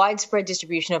the widespread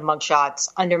distribution of mugshots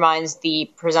undermines the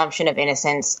presumption of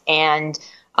innocence, and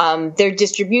their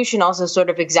distribution also sort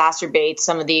of exacerbates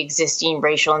some of the existing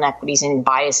racial inequities and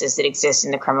biases that exist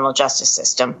in the criminal justice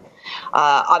system.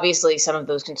 Obviously, some of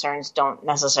those concerns don't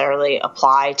necessarily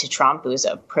apply to Trump, who is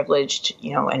a privileged,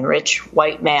 and rich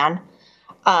white man.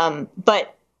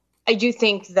 But I do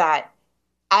think that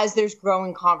as there's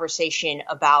growing conversation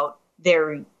about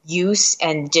their use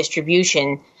and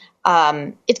distribution,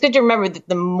 it's good to remember that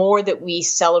the more that we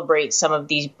celebrate some of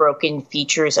these broken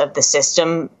features of the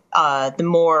system, the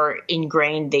more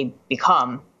ingrained they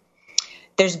become.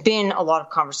 There's been a lot of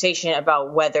conversation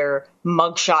about whether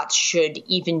mugshots should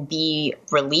even be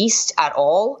released at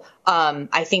all.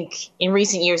 I think in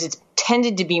recent years, it's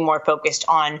tended to be more focused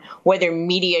on whether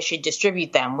media should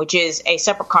distribute them, which is a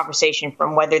separate conversation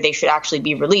from whether they should actually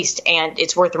be released. And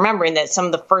it's worth remembering that some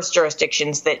of the first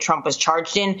jurisdictions that Trump was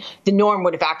charged in, the norm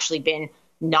would have actually been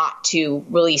not to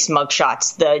release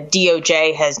mugshots. The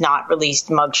DOJ has not released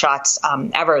mugshots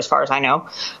ever, as far as I know.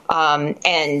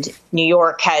 And New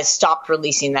York has stopped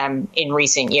releasing them in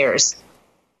recent years.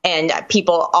 And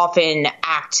people often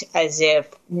act as if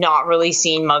not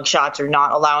releasing mugshots or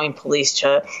not allowing police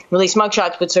to release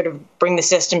mugshots would sort of bring the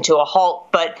system to a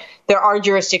halt. But there are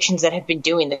jurisdictions that have been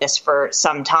doing this for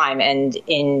some time. And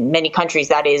in many countries,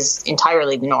 that is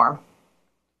entirely the norm.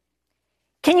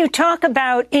 Can you talk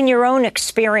about, in your own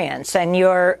experience, and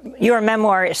your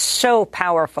memoir is so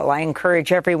powerful, I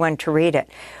encourage everyone to read it,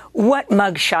 what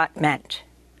mugshot meant?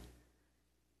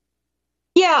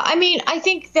 Yeah, I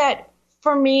think that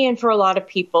for me and for a lot of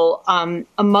people,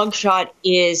 a mugshot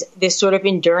is this sort of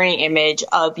enduring image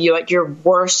of you at your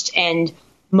worst and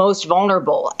most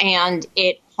vulnerable, and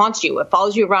it haunts you. It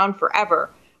follows you around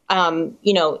forever.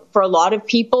 For a lot of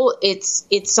people, it's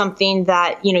something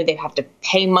that, they have to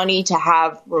pay money to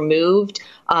have removed.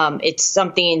 It's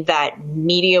something that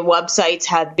media websites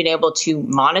have been able to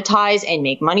monetize and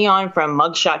make money on from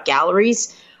mugshot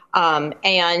galleries.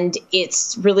 And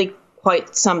it's really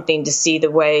quite something to see the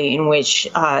way in which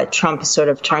Trump has sort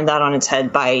of turned that on its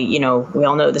head by, we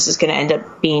all know this is going to end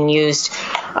up being used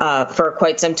for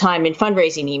quite some time in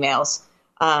fundraising emails.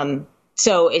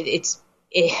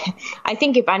 I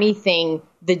think, if anything,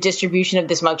 the distribution of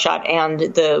this mugshot and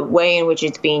the way in which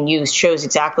it's being used shows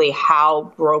exactly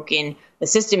how broken the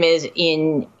system is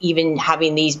in even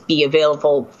having these be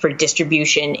available for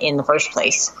distribution in the first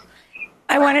place.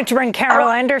 I wanted to bring Carol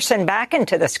Anderson back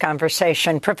into this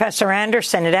conversation. Professor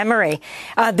Anderson at Emory,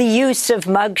 the use of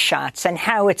mugshots and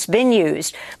how it's been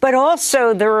used, but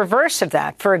also the reverse of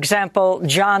that. For example,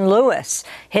 John Lewis,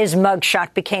 his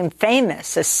mugshot became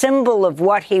famous, a symbol of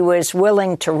what he was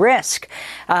willing to risk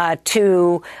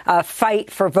to fight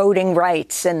for voting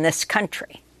rights in this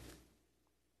country.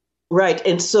 Right.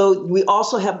 And so we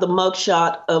also have the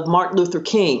mugshot of Martin Luther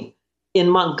King in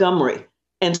Montgomery.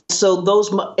 And so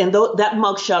that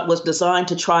mugshot was designed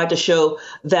to try to show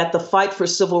that the fight for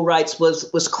civil rights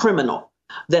was criminal,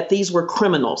 that these were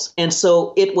criminals. And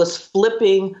so it was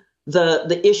flipping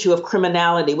the issue of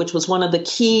criminality, which was one of the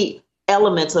key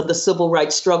elements of the civil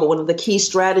rights struggle, one of the key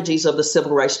strategies of the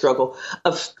civil rights struggle,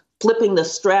 of flipping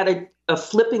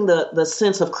the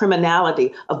sense of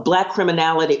criminality, of Black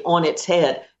criminality on its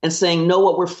head and saying, no,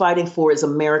 what we're fighting for is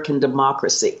American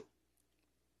democracy.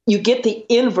 You get the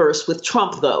inverse with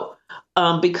Trump, though,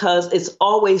 because it's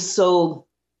always so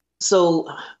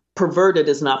perverted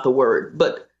is not the word,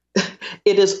 but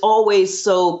it is always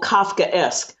so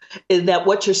Kafkaesque that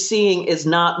what you're seeing is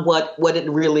not what it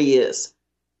really is.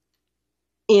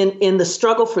 In the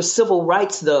struggle for civil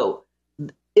rights, though,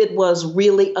 it was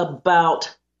really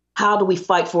about how do we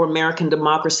fight for American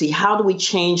democracy? How do we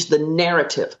change the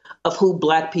narrative of who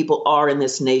Black people are in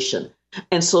this nation?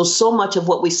 And so much of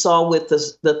what we saw with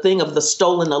the thing of the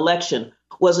stolen election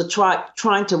was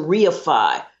trying to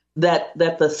reify that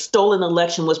the stolen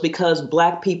election was because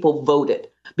Black people voted,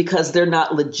 because they're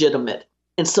not legitimate.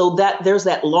 And so that there's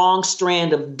that long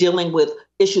strand of dealing with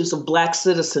issues of Black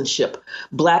citizenship,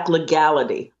 Black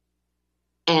legality,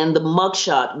 And the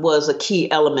mugshot was a key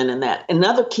element in that.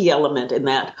 Another key element in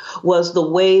that was the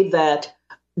way that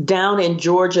down in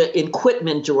Georgia, in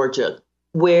Quitman, Georgia,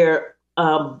 where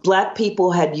Black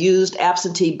people had used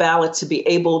absentee ballots to be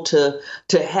able to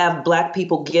have Black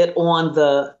people get on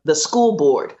the school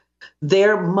board,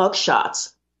 their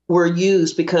mugshots were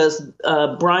used because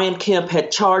Brian Kemp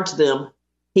had charged them.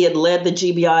 He had led the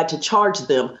GBI to charge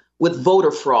them with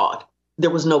voter fraud. There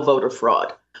was no voter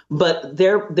fraud, but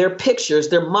their pictures,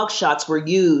 their mugshots were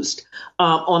used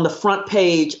on the front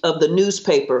page of the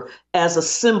newspaper as a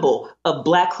symbol of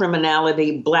Black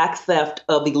criminality, Black theft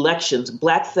of elections,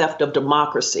 Black theft of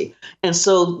democracy. And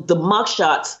so the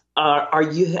mugshots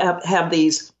have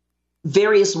these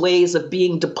various ways of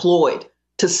being deployed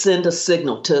to send a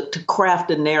signal, to craft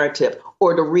a narrative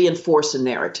or to reinforce a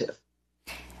narrative.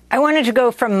 I wanted to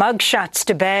go from mugshots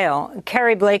to bail.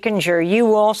 Kerry Blakinger,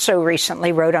 you also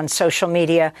recently wrote on social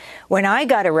media, when I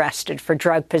got arrested for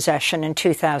drug possession in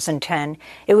 2010,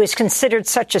 it was considered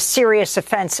such a serious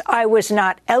offense I was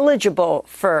not eligible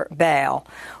for bail.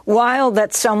 While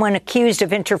that someone accused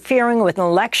of interfering with an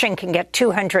election can get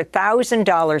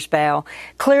 $200,000 bail,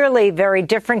 clearly very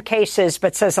different cases,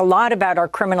 but says a lot about our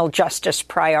criminal justice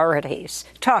priorities.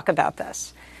 Talk about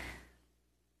this.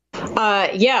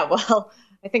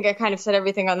 I think I kind of said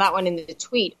everything on that one in the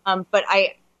tweet. But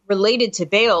I related to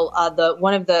bail.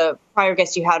 One of the prior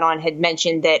guests you had on had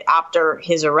mentioned that after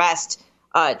his arrest,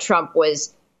 Trump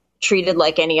was treated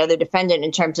like any other defendant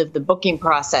in terms of the booking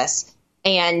process.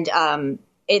 And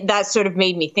that sort of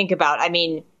made me think about, I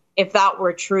mean, if that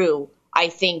were true, I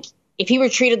think if he were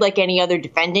treated like any other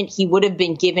defendant, he would have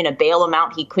been given a bail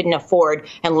amount he couldn't afford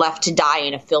and left to die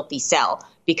in a filthy cell,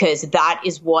 because that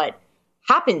is what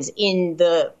happens in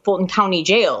the Fulton County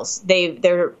jails.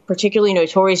 They're particularly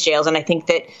notorious jails. And I think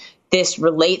that this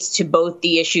relates to both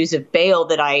the issues of bail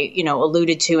that I,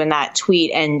 alluded to in that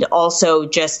tweet, and also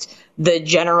just the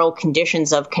general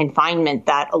conditions of confinement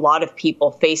that a lot of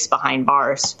people face behind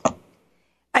bars.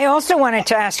 I also wanted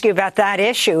to ask you about that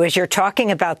issue as you're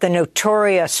talking about the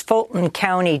notorious Fulton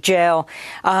County jail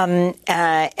and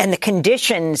the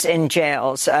conditions in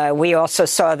jails. We also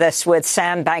saw this with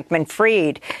Sam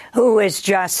Bankman-Fried, who is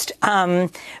just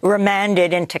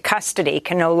remanded into custody,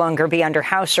 can no longer be under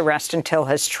house arrest until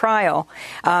his trial,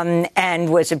 and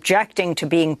was objecting to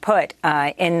being put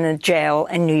in the jail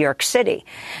in New York City.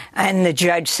 And the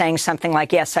judge saying something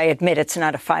like, yes, I admit it's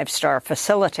not a five-star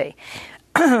facility.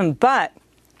 But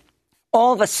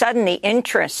all of a sudden, the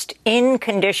interest in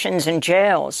conditions in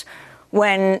jails,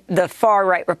 when the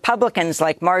far-right Republicans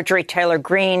like Marjorie Taylor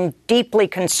Greene, deeply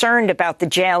concerned about the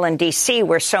jail in D.C.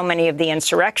 where so many of the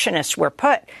insurrectionists were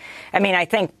put. I mean, I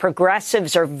think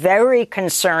progressives are very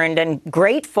concerned and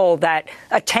grateful that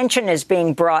attention is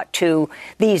being brought to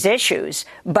these issues.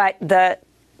 But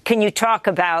can you talk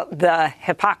about the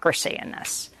hypocrisy in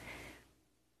this?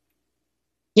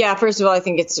 Yeah, first of all, I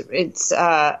think it's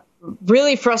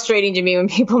really frustrating to me when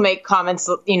people make comments,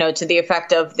 to the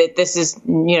effect of that this is,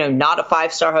 not a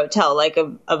five-star hotel. Like,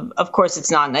 of course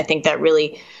it's not. And I think that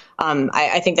really,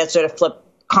 I think that sort of flip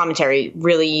commentary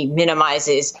really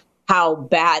minimizes how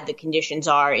bad the conditions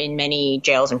are in many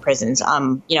jails and prisons.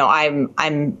 I'm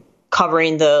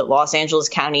covering the Los Angeles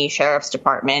County Sheriff's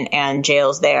Department and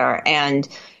jails there. And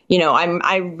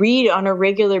I read on a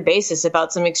regular basis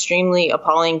about some extremely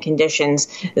appalling conditions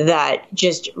that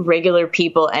just regular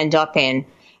people end up in.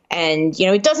 And,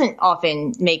 it doesn't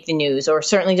often make the news, or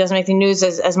certainly doesn't make the news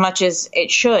as much as it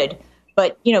should.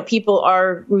 But, people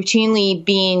are routinely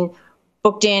being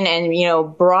booked in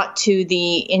and, brought to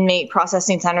the inmate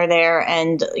processing center there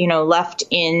and, left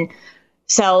in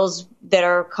cells that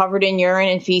are covered in urine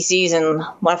and feces and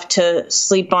left to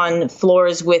sleep on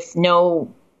floors with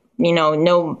no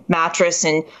mattress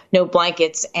and no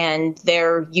blankets, and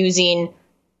they're using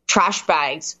trash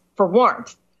bags for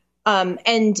warmth.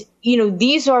 And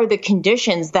these are the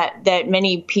conditions that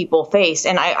many people face.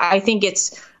 And I think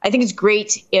it's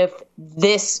great if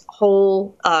this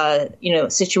whole,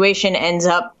 situation ends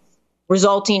up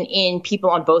resulting in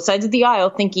people on both sides of the aisle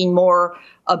thinking more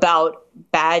about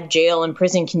bad jail and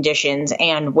prison conditions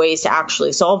and ways to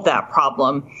actually solve that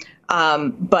problem.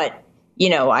 But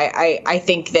I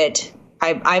think that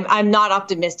I'm not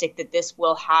optimistic that this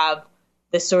will have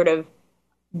the sort of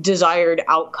desired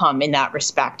outcome in that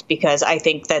respect, because I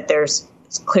think that there's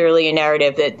clearly a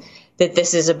narrative that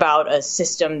this is about a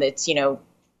system that's,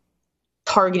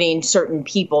 targeting certain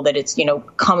people, that it's,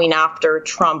 coming after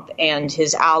Trump and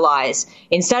his allies,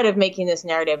 instead of making this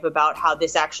narrative about how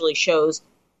this actually shows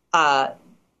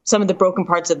some of the broken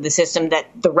parts of the system that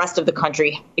the rest of the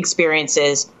country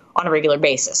experiences on a regular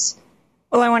basis.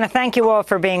 Well, I want to thank you all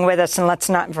for being with us, and let's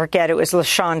not forget it was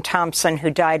LaShawn Thompson who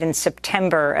died in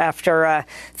September after a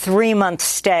 3-month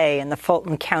stay in the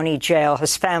Fulton County Jail.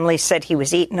 His family said he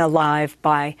was eaten alive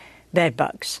by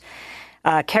bedbugs.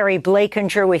 Carrie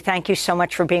Blakinger, we thank you so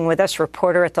much for being with us,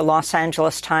 reporter at the Los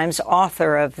Angeles Times,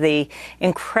 author of the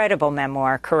incredible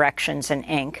memoir, Corrections in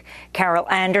Ink. Carol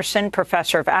Anderson,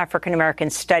 professor of African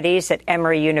American Studies at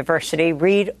Emory University.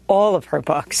 Read all of her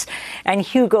books. And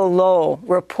Hugo Lowell,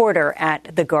 reporter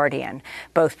at The Guardian.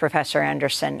 Both Professor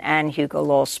Anderson and Hugo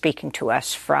Lowell speaking to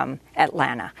us from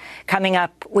Atlanta. Coming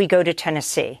up, we go to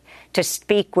Tennessee to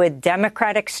speak with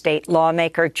Democratic state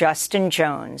lawmaker Justin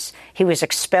Jones. He was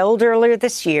expelled earlier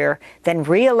this year, then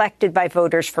reelected by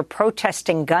voters for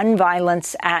protesting gun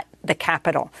violence at the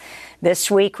Capitol. This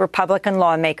week, Republican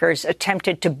lawmakers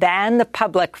attempted to ban the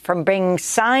public from bringing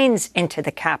signs into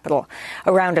the Capitol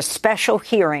around a special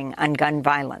hearing on gun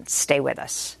violence. Stay with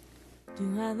us.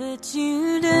 Do I let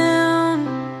you down?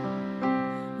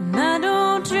 And I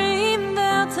don't dream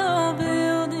about tall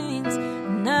buildings,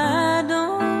 and I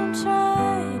don't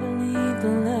try to leave the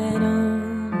light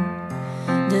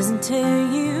on. Doesn't tear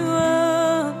you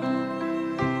up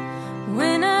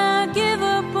when I give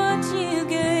up what you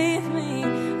gave me.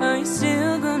 Are you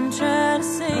still gonna try to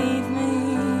save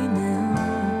me now?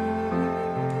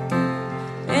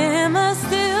 Am I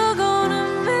still gonna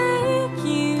make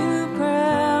you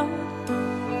proud?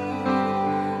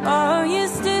 Are you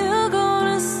still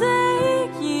gonna say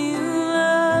you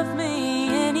love me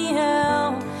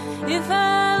anyhow? If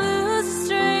I lose a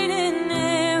straight and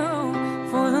narrow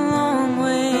for the long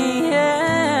way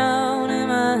out,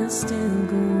 am I still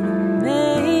gonna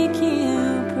make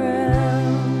you proud?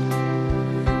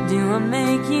 Do I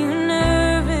make you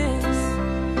nervous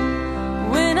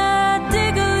when I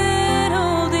dig a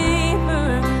little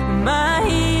deeper? My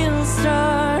heels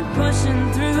start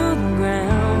pushing through the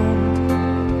ground.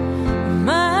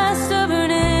 My stubborn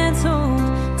hands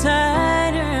hold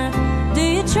tighter. Do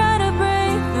you try to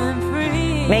break them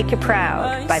free? Make You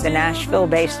Proud by the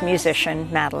Nashville-based musician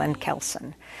Madeline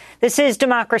Kelson. This is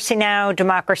Democracy Now!,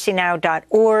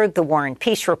 democracynow.org, The War and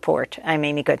Peace Report. I'm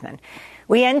Amy Goodman.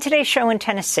 We end today's show in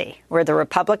Tennessee, where the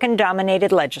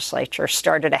Republican-dominated legislature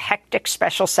started a hectic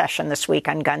special session this week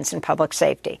on guns and public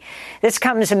safety. This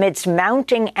comes amidst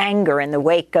mounting anger in the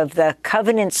wake of the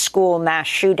Covenant School mass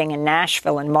shooting in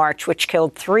Nashville in March, which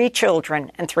killed 3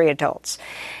 children and 3 adults.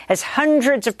 As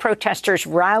hundreds of protesters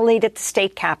rallied at the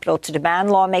state capitol to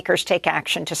demand lawmakers take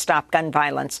action to stop gun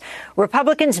violence,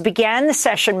 Republicans began the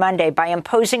session Monday by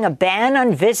imposing a ban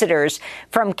on visitors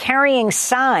from carrying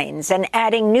signs and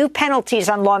adding new penalties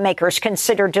on lawmakers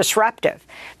considered disruptive.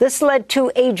 This led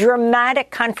to a dramatic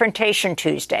confrontation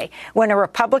Tuesday when a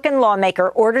Republican lawmaker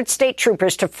ordered state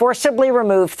troopers to forcibly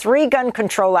remove 3 gun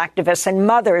control activists and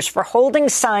mothers for holding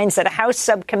signs at a House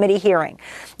subcommittee hearing.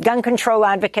 Gun control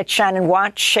advocate Shannon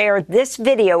Watts shared this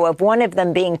video of one of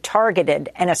them being targeted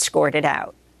and escorted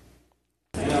out.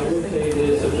 And I will say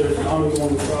this, if there's an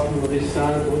ongoing problem with these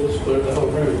signs, we'll just clear the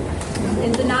whole room.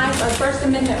 And deny our First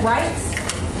Amendment rights?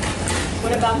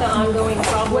 What about the ongoing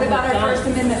problem? What about our First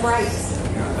Amendment rights?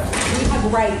 We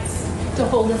have rights to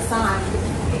hold a sign.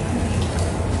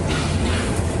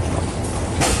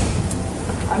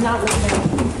 I'm not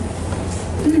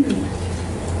listening.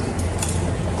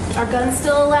 Are guns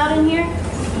still allowed in here?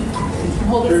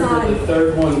 Hold a sign. The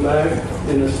third one back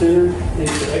in the center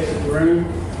needs to exit the room.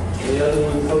 The other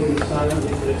one holding the sign needs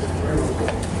to exit the room.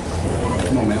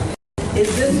 Come on, man. Is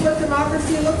this what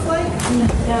democracy looks like?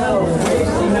 No. Is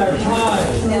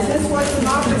this what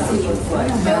democracy looks like?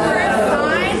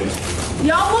 Fine.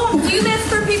 Y'all won't do this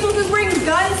for people who bring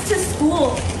guns to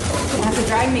school. You have to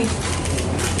drag me.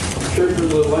 Sure,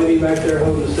 there's a lady back there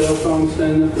holding a cell phone,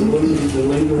 standing up and looking to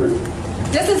leave the room.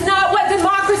 This is not what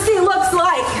democracy looks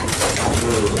like.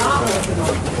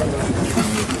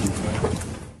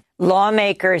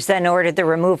 Lawmakers then ordered the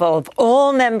removal of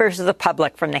all members of the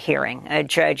public from the hearing. A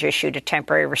judge issued a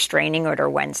temporary restraining order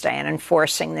Wednesday and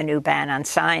enforcing the new ban on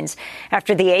signs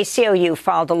after the ACLU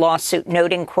filed a lawsuit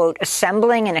noting, quote,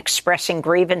 assembling and expressing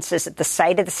grievances at the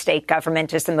site of the state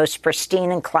government is the most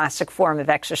pristine and classic form of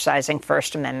exercising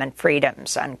First Amendment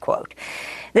freedoms, unquote.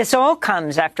 This all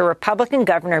comes after Republican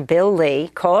Governor Bill Lee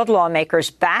called lawmakers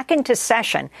back into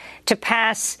session to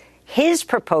pass his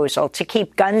proposal to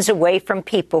keep guns away from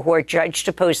people who are judged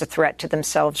to pose a threat to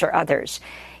themselves or others.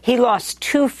 He lost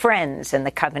 2 friends in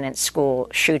the Covenant School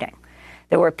shooting.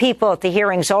 There were people at the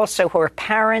hearings also who were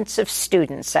parents of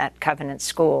students at Covenant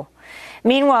School.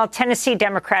 Meanwhile, Tennessee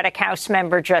Democratic House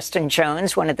member Justin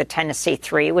Jones, one of the Tennessee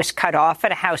Three, was cut off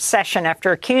at a House session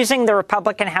after accusing the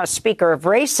Republican House Speaker of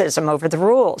racism over the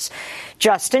rules.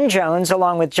 Justin Jones,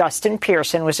 along with Justin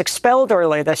Pearson, was expelled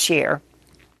earlier this year,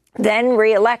 then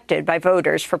reelected by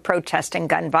voters for protesting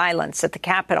gun violence at the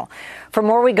Capitol. For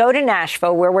more, we go to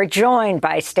Nashville, where we're joined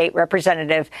by State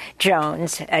Representative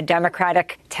Jones, a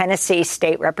Democratic Tennessee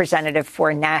state representative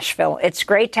for Nashville. It's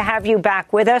great to have you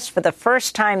back with us for the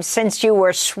first time since you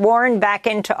were sworn back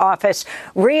into office,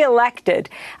 reelected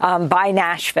by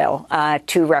Nashville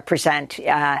to represent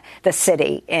the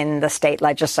city in the state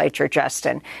legislature,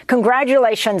 Justin.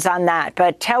 Congratulations on that,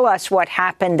 but tell us what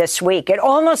happened this week. It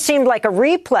almost seemed like a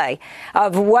replay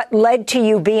of what led to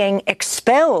you being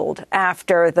expelled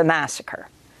after the massacre.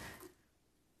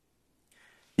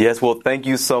 Yes, well, thank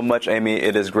you so much, Amy.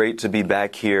 It is great to be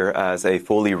back here as a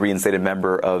fully reinstated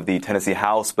member of the Tennessee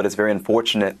House, but it's very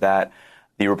unfortunate that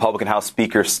the Republican House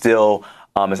Speaker still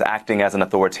is acting as an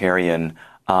authoritarian.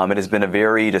 It has been a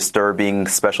very disturbing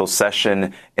special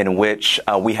session in which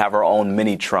we have our own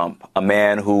mini-Trump, a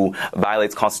man who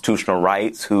violates constitutional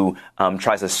rights, who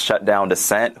tries to shut down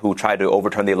dissent, who tried to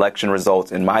overturn the election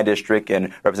results in my district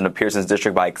and Representative Pearson's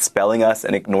district by expelling us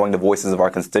and ignoring the voices of our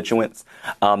constituents.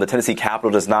 The Tennessee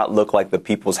Capitol does not look like the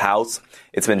people's house.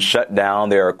 It's been shut down.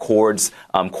 There are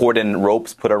cordon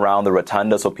ropes put around the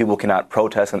rotunda so people cannot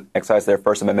protest and exercise their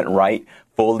First Amendment right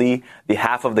fully. The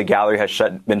half of the gallery has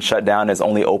been shut down, is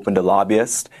only open to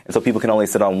lobbyists. And so people can only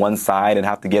sit on one side and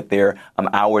have to get there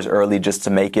hours early just to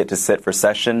make it to sit for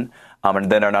session.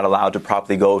 And then are not allowed to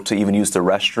properly go to even use the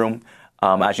restroom.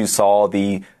 As you saw,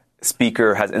 the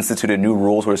Speaker has instituted new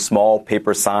rules where small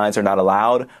paper signs are not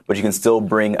allowed, but you can still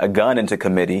bring a gun into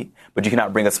committee, but you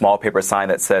cannot bring a small paper sign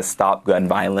that says stop gun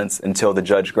violence until the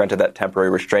judge granted that temporary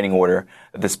restraining order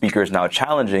that the Speaker is now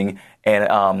challenging.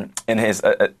 And in his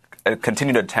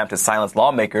continued attempt to silence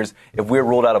lawmakers, if we're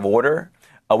ruled out of order,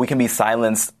 we can be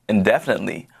silenced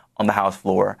indefinitely on the House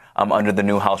floor under the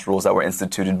new House rules that were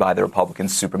instituted by the Republican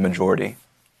supermajority.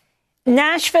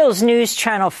 Nashville's News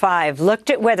Channel 5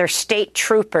 looked at whether state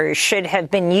troopers should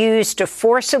have been used to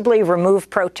forcibly remove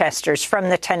protesters from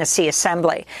the Tennessee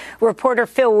Assembly. Reporter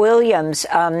Phil Williams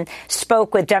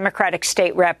spoke with Democratic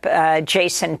State Rep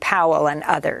Jason Powell and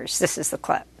others. This is the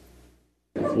clip.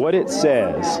 What it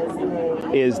says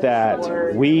is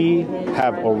that we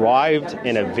have arrived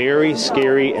in a very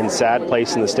scary and sad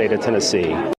place in the state of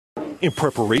Tennessee. In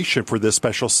preparation for this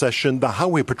special session, the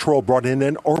Highway Patrol brought in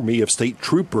an army of state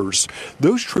troopers.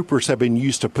 Those troopers have been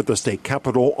used to put the state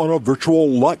capitol on a virtual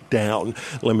lockdown,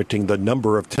 limiting the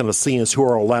number of Tennesseans who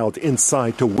are allowed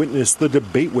inside to witness the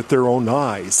debate with their own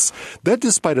eyes. That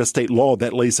despite a state law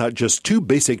that lays out just two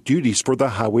basic duties for the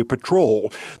Highway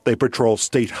Patrol. They patrol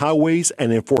state highways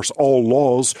and enforce all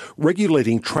laws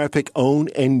regulating traffic on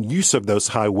and use of those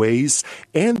highways,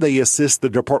 and they assist the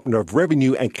Department of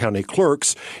Revenue and county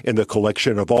clerks in the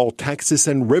collection of all taxes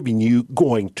and revenue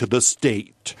going to the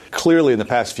state. Clearly, in the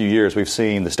past few years, we've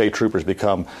seen the state troopers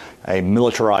become a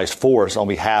militarized force on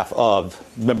behalf of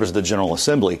members of the General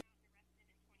Assembly.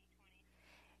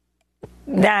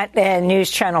 That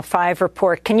News Channel 5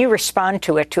 report, can you respond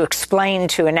to it to explain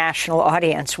to a national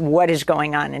audience what is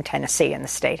going on in Tennessee in the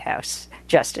State House?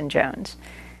 Justin Jones.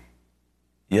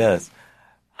 Yes.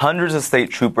 Hundreds of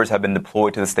state troopers have been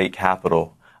deployed to the state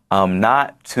capitol,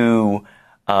 not to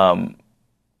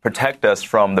protect us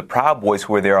from the Proud Boys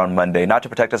who were there on Monday, not to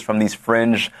protect us from these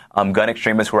fringe gun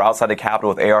extremists who were outside the Capitol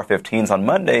with AR-15s on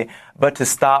Monday, but to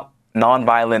stop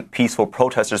nonviolent, peaceful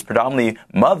protesters, predominantly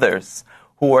mothers,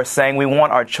 who are saying we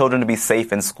want our children to be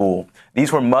safe in school.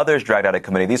 These were mothers dragged out of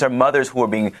committee. These are mothers who are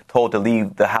being told to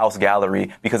leave the House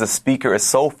gallery because the Speaker is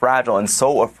so fragile and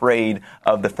so afraid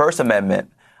of the First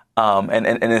Amendment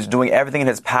and is doing everything in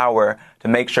his power to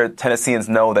make sure Tennesseans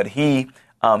know that he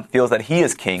feels that he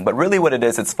is king. But really what it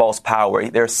is, it's false power.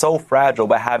 They're so fragile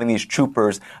by having these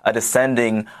troopers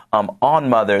descending on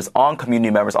mothers, on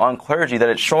community members, on clergy, that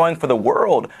it's showing for the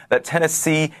world that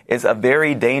Tennessee is a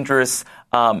very dangerous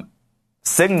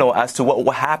signal as to what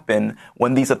will happen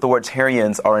when these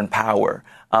authoritarians are in power.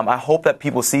 I hope that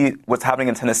people see what's happening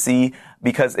in Tennessee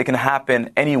because it can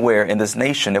happen anywhere in this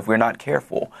nation if we're not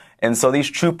careful. And so these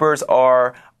troopers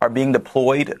are being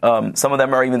deployed. Some of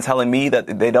them are even telling me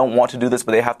that they don't want to do this,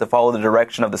 but they have to follow the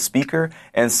direction of the Speaker.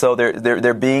 And so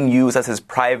they're being used as his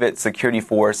private security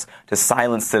force to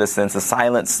silence citizens, to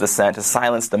silence dissent, to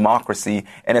silence democracy.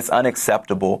 And it's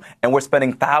unacceptable. And we're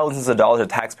spending thousands of dollars of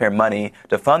taxpayer money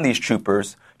to fund these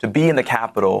troopers to be in the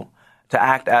Capitol, to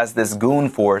act as this goon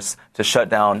force to shut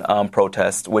down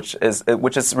protests, which is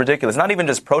ridiculous. Not even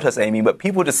just protests, Amy, but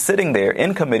people just sitting there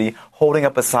in committee holding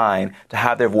up a sign to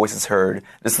have their voices heard.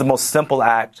 This is the most simple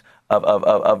act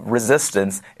of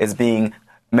resistance is being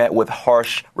met with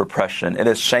harsh repression. It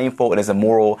is shameful, it is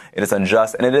immoral, it is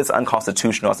unjust, and it is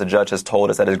unconstitutional, as the judge has told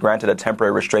us, that is granted a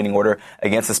temporary restraining order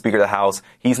against the Speaker of the House.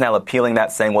 He's now appealing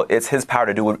that, saying, well, it's his power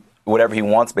to do whatever he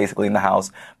wants, basically, in the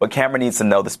House. But Cameron needs to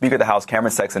know, the Speaker of the House,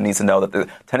 Cameron Sexton, needs to know that the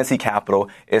Tennessee Capitol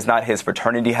is not his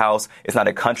fraternity house, it's not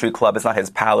a country club, it's not his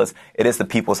palace, it is the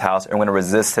people's house, and we're going to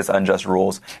resist his unjust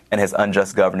rules and his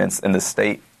unjust governance in this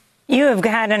state. You have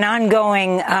had an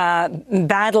ongoing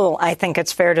battle, I think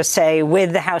it's fair to say,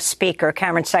 with the House Speaker,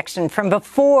 Cameron Sexton, from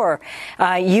before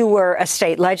you were a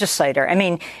state legislator. I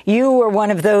mean, you were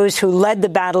one of those who led the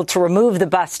battle to remove the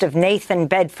bust of Nathan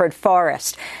Bedford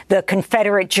Forrest, the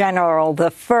Confederate general,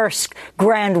 the first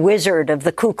grand wizard of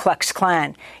the Ku Klux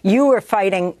Klan. You were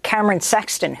fighting Cameron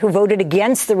Sexton, who voted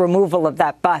against the removal of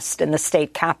that bust in the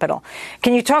state capitol.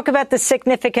 Can you talk about the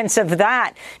significance of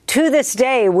that to this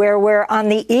day, where we're on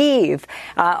the eve,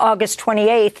 August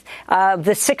 28th,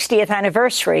 the 60th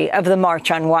anniversary of the March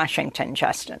on Washington,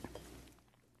 Justin?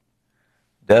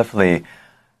 Definitely.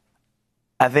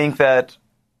 I think that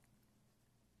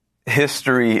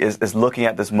history is looking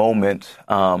at this moment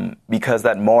because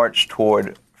that march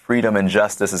toward freedom and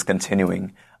justice is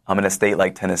continuing in a state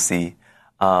like Tennessee.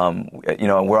 We're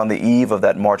on the eve of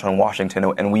that March on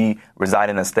Washington, and we reside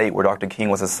in a state where Dr. King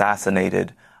was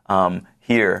assassinated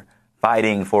here,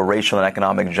 fighting for racial and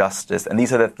economic justice. And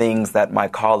these are the things that my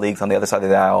colleagues on the other side of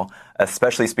the aisle,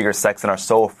 especially Speaker Sexton, are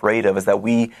so afraid of, is that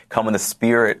we come in the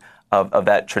spirit of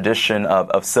that tradition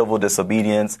of civil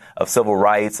disobedience, of civil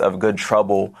rights, of good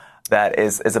trouble, that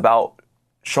is about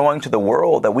showing to the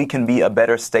world that we can be a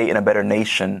better state and a better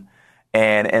nation.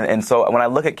 And so when I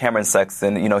look at Cameron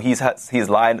Sexton, he's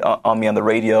lied on me on the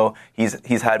radio.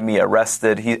 He's had me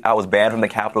arrested. I was banned from the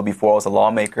Capitol before I was a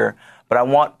lawmaker. But I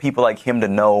want people like him to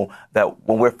know that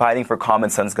when we're fighting for common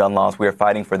sense gun laws, we are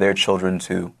fighting for their children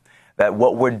too. That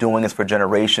what we're doing is for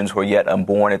generations who are yet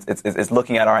unborn. It's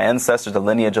looking at our ancestors, the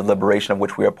lineage of liberation of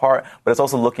which we are part, but it's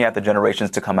also looking at the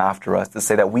generations to come after us, to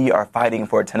say that we are fighting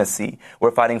for a Tennessee.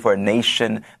 We're fighting for a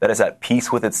nation that is at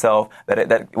peace with itself,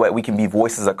 that we can be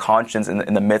voices of conscience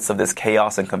in the midst of this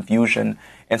chaos and confusion.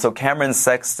 And so Cameron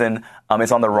Sexton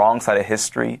is on the wrong side of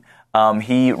history.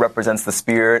 He represents the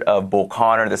spirit of Bull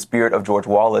Connor, the spirit of George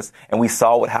Wallace, and we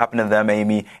saw what happened to them,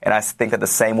 Amy, and I think that the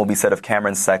same will be said of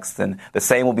Cameron Sexton. The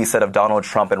same will be said of Donald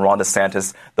Trump and Ron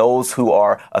DeSantis, those who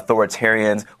are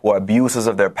authoritarians, who are abusers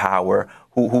of their power,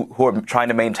 who are trying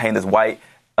to maintain this white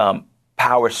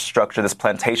power structure, this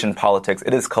plantation politics.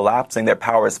 It is collapsing. Their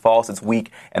power is false. It's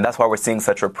weak. And that's why we're seeing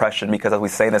such repression, because as we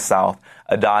say in the South,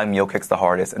 a dying mule kicks the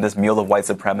hardest. And this mule of white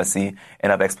supremacy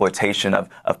and of exploitation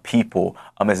of people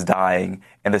is dying.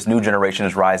 And this new generation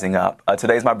is rising up.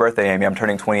 Today's my birthday, Amy. I'm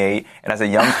turning 28. And as a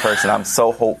young person, I'm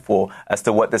so hopeful as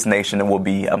to what this nation will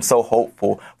be. I'm so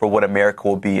hopeful for what America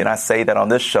will be. And I say that on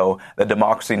this show, that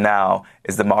democracy now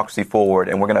is democracy forward.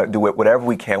 And we're going to do whatever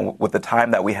we can with the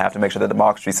time that we have to make sure that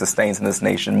democracy sustains in this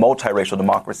nation, multiracial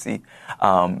democracy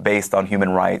based on human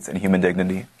rights and human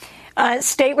dignity.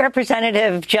 State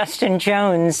Representative Justin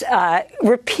Jones,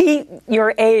 repeat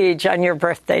your age on your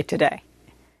birthday today.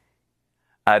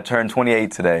 I turned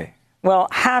 28 today. Well,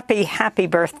 happy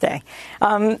birthday.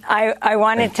 I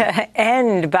wanted to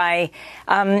end by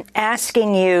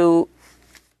asking you,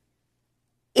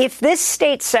 if this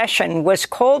state session was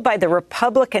called by the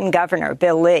Republican governor,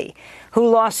 Bill Lee, who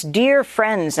lost dear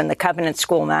friends in the Covenant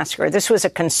School massacre — this was a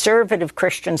conservative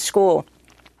Christian school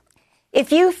 —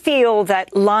 if you feel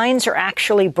that lines are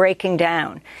actually breaking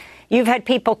down, you've had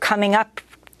people coming up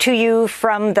to you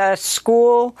from the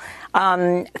school,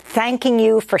 thanking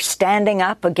you for standing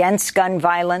up against gun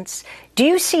violence. Do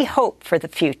you see hope for the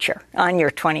future on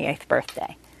your 28th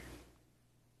birthday?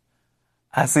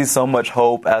 I see so much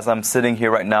hope. As I'm sitting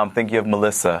here right now, I'm thinking of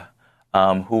Melissa,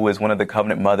 who is one of the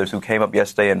Covenant mothers, who came up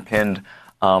yesterday and pinned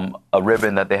a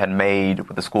ribbon that they had made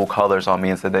with the school colors on me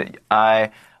and said that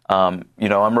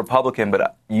I'm Republican,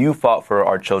 but you fought for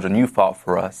our children. You fought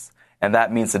for us. And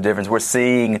that means the difference. We're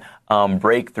seeing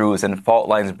breakthroughs and fault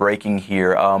lines breaking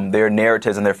here. Their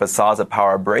narratives and their facades of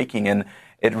power are breaking. And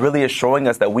it really is showing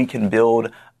us that we can build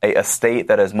a state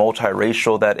that is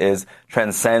multiracial, that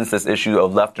transcends this issue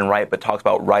of left and right, but talks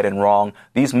about right and wrong.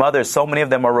 These mothers, so many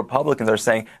of them are Republicans, are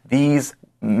saying these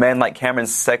men like Cameron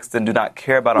Sexton do not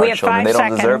care about our children. They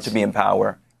don't deserve to be in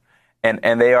power. And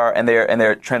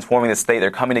they're transforming the state.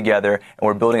 They're coming together, and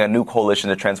we're building a new coalition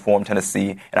to transform Tennessee.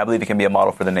 And I believe it can be a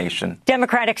model for the nation.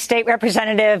 Democratic State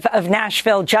Representative of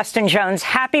Nashville, Justin Jones,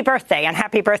 happy birthday, and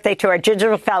happy birthday to our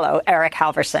digital fellow, Eric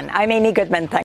Halverson. I'm Amy Goodman. Thanks.